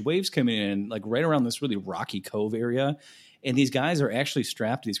huge waves coming in, like right around this really rocky cove area. And these guys are actually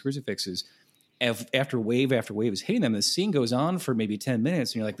strapped to these crucifixes. After wave is hitting them, the scene goes on for maybe 10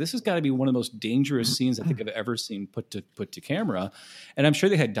 minutes, and you're like, this has got to be one of the most dangerous scenes I think I've ever seen put to camera. And I'm sure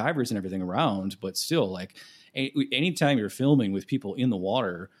they had divers and everything around, but still, anytime you're filming with people in the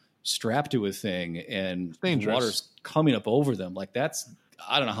water strapped to a thing and the water's coming up over them, I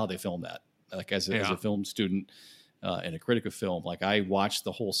don't know how they filmed that. As a film student and a critic of film, I watched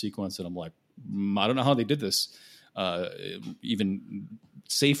the whole sequence and I'm like, I don't know how they did this. Even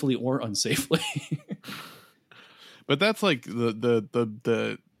safely or unsafely. But that's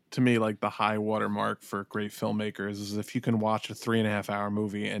the to me, the high watermark for great filmmakers is if you can watch a 3.5 hour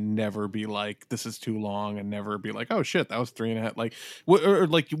movie and never be like, this is too long, and never be like, oh shit, that was 3.5. Or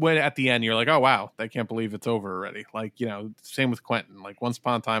when at the end you're like, oh wow, I can't believe it's over already. Same with Quentin. Once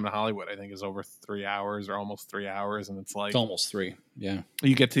Upon a Time in Hollywood, I think is over 3 hours or almost 3 hours, and it's almost 3. Yeah,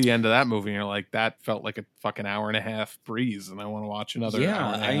 you get to the end of that movie and you're like, that felt like a fucking hour and a half breeze, and I want to watch another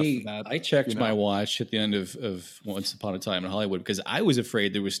hour and a half of that. I checked my watch at the end of Once Upon a Time in Hollywood because I was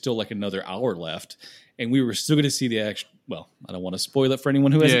afraid there was still another hour left, and we were still going to see the action. Well, I don't want to spoil it for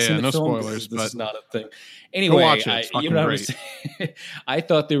anyone who hasn't seen the film. Spoilers, this is not a thing. Anyway, watch it. It's fucking great. I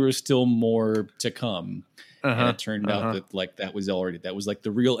thought there was still more to come, and it turned out that that was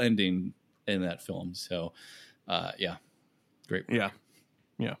the real ending in that film. So, great. Yeah.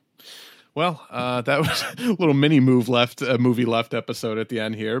 Well, that was a little mini movie left episode at the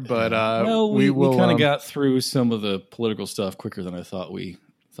end here, but we will kind of got through some of the political stuff quicker than I thought we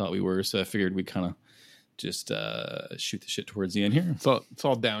were. So I figured we kind of just shoot the shit towards the end here. It's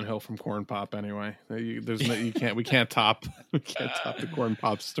all downhill from Corn Pop anyway. We can't top the Corn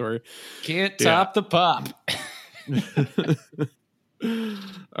Pop story. Can't top the pop.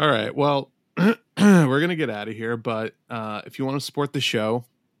 All right. Well, we're gonna get out of here, but if you want to support the show,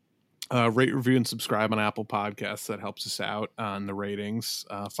 rate, review, and subscribe on Apple Podcasts. That helps us out on the ratings.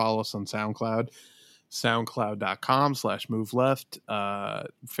 Follow us on SoundCloud. SoundCloud.com/moveleft,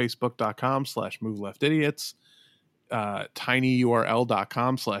 Facebook.com/moveleftidiots,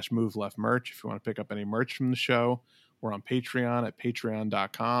 tinyurl.com/moveleftmerch. If you want to pick up any merch from the show, we're on Patreon at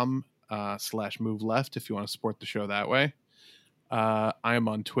patreon.com/moveleft if you want to support the show that way. I am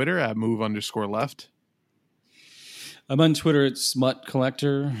on Twitter at move_left. I'm on Twitter at Smut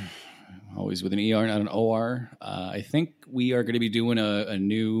Collector, always with an ER, not an OR. I think we are going to be doing a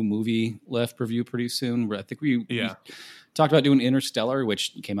new movie left review pretty soon. I think we talked about doing Interstellar,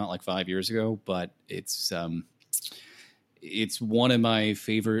 which came out like 5 years ago, but it's one of my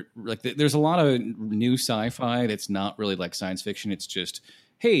favorite. Like, there's a lot of new sci-fi that's not really like science fiction. It's just,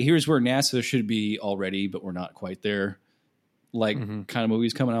 hey, here's where NASA should be already, but we're not quite there. Kind of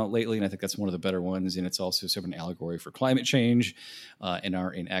movies coming out lately, and I think that's one of the better ones. And it's also sort of an allegory for climate change and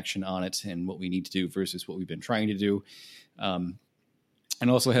our inaction on it, and what we need to do versus what we've been trying to do. And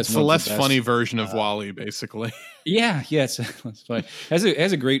also has it's a less funny version of WALL-E, basically. Yeah, it's funny. Has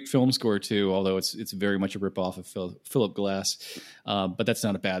a great film score too, although it's very much a ripoff of Philip Glass. But that's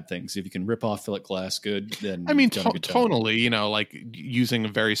not a bad thing. So if you can rip off Philip Glass, good. Then I mean, tonally, like using a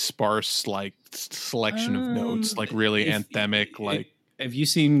very sparse like selection of notes, like really anthemic. Like, have you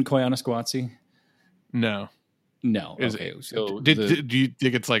seen Koyaanisqatsi? No. Okay. So do you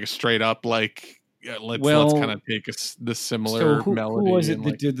think it's like a straight up like? Yeah, let's kind of take the similar melody. Who was it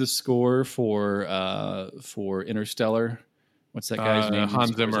that did the score for Interstellar? What's that guy's name?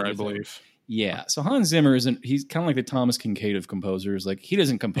 Hans Zimmer, I believe. Yeah. So Hans Zimmer he's kind of like the Thomas Kincaid of composers. Like, he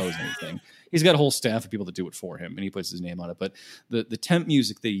doesn't compose anything. He's got a whole staff of people that do it for him, and he puts his name on it. But the temp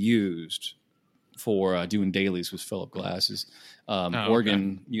music they used for doing dailies was Philip Glass's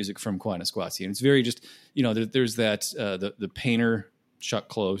organ music from Koyaanisqatsi. And it's very just, there's that the painter Chuck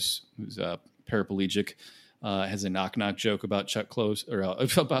Close, who's paraplegic, has a knock-knock joke about Chuck Close, or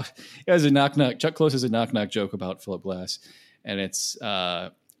Chuck Close has a knock-knock joke about Philip Glass, and it's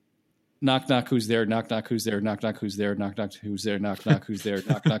knock-knock, who's there, knock-knock, who's there, knock-knock, who's there, knock-knock, who's there, knock-knock, who's there,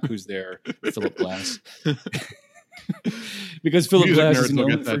 knock-knock, who's there, Philip Glass. Because Philip Glass is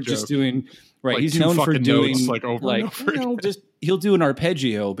known for just doing, right, he's known for doing, he'll do an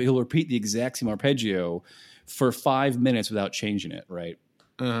arpeggio, but he'll repeat the exact same arpeggio for 5 minutes without changing it, right?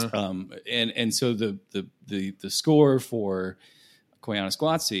 And so the score for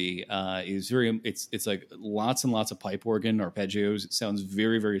Koyaanisqatsi is it's like lots and lots of pipe organ arpeggios. It sounds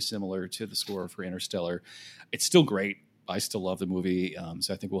very, very similar to the score for Interstellar. It's still great. I still love the movie.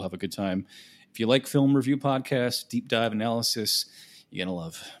 So I think we'll have a good time. If you like film review podcasts, deep dive analysis, you're going to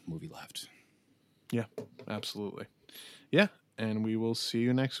love Movie Left. Yeah, absolutely. Yeah. And we will see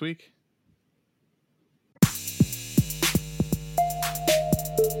you next week.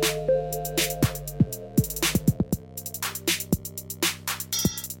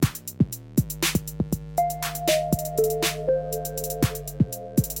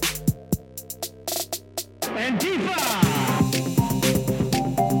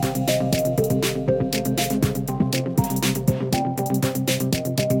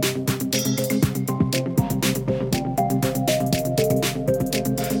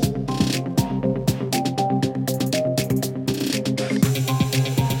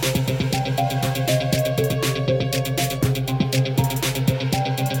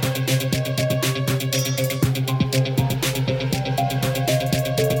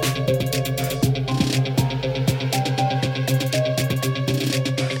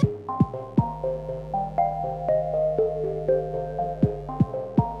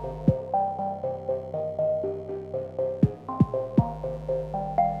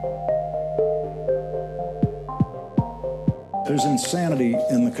 There's insanity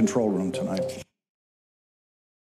in the control room tonight.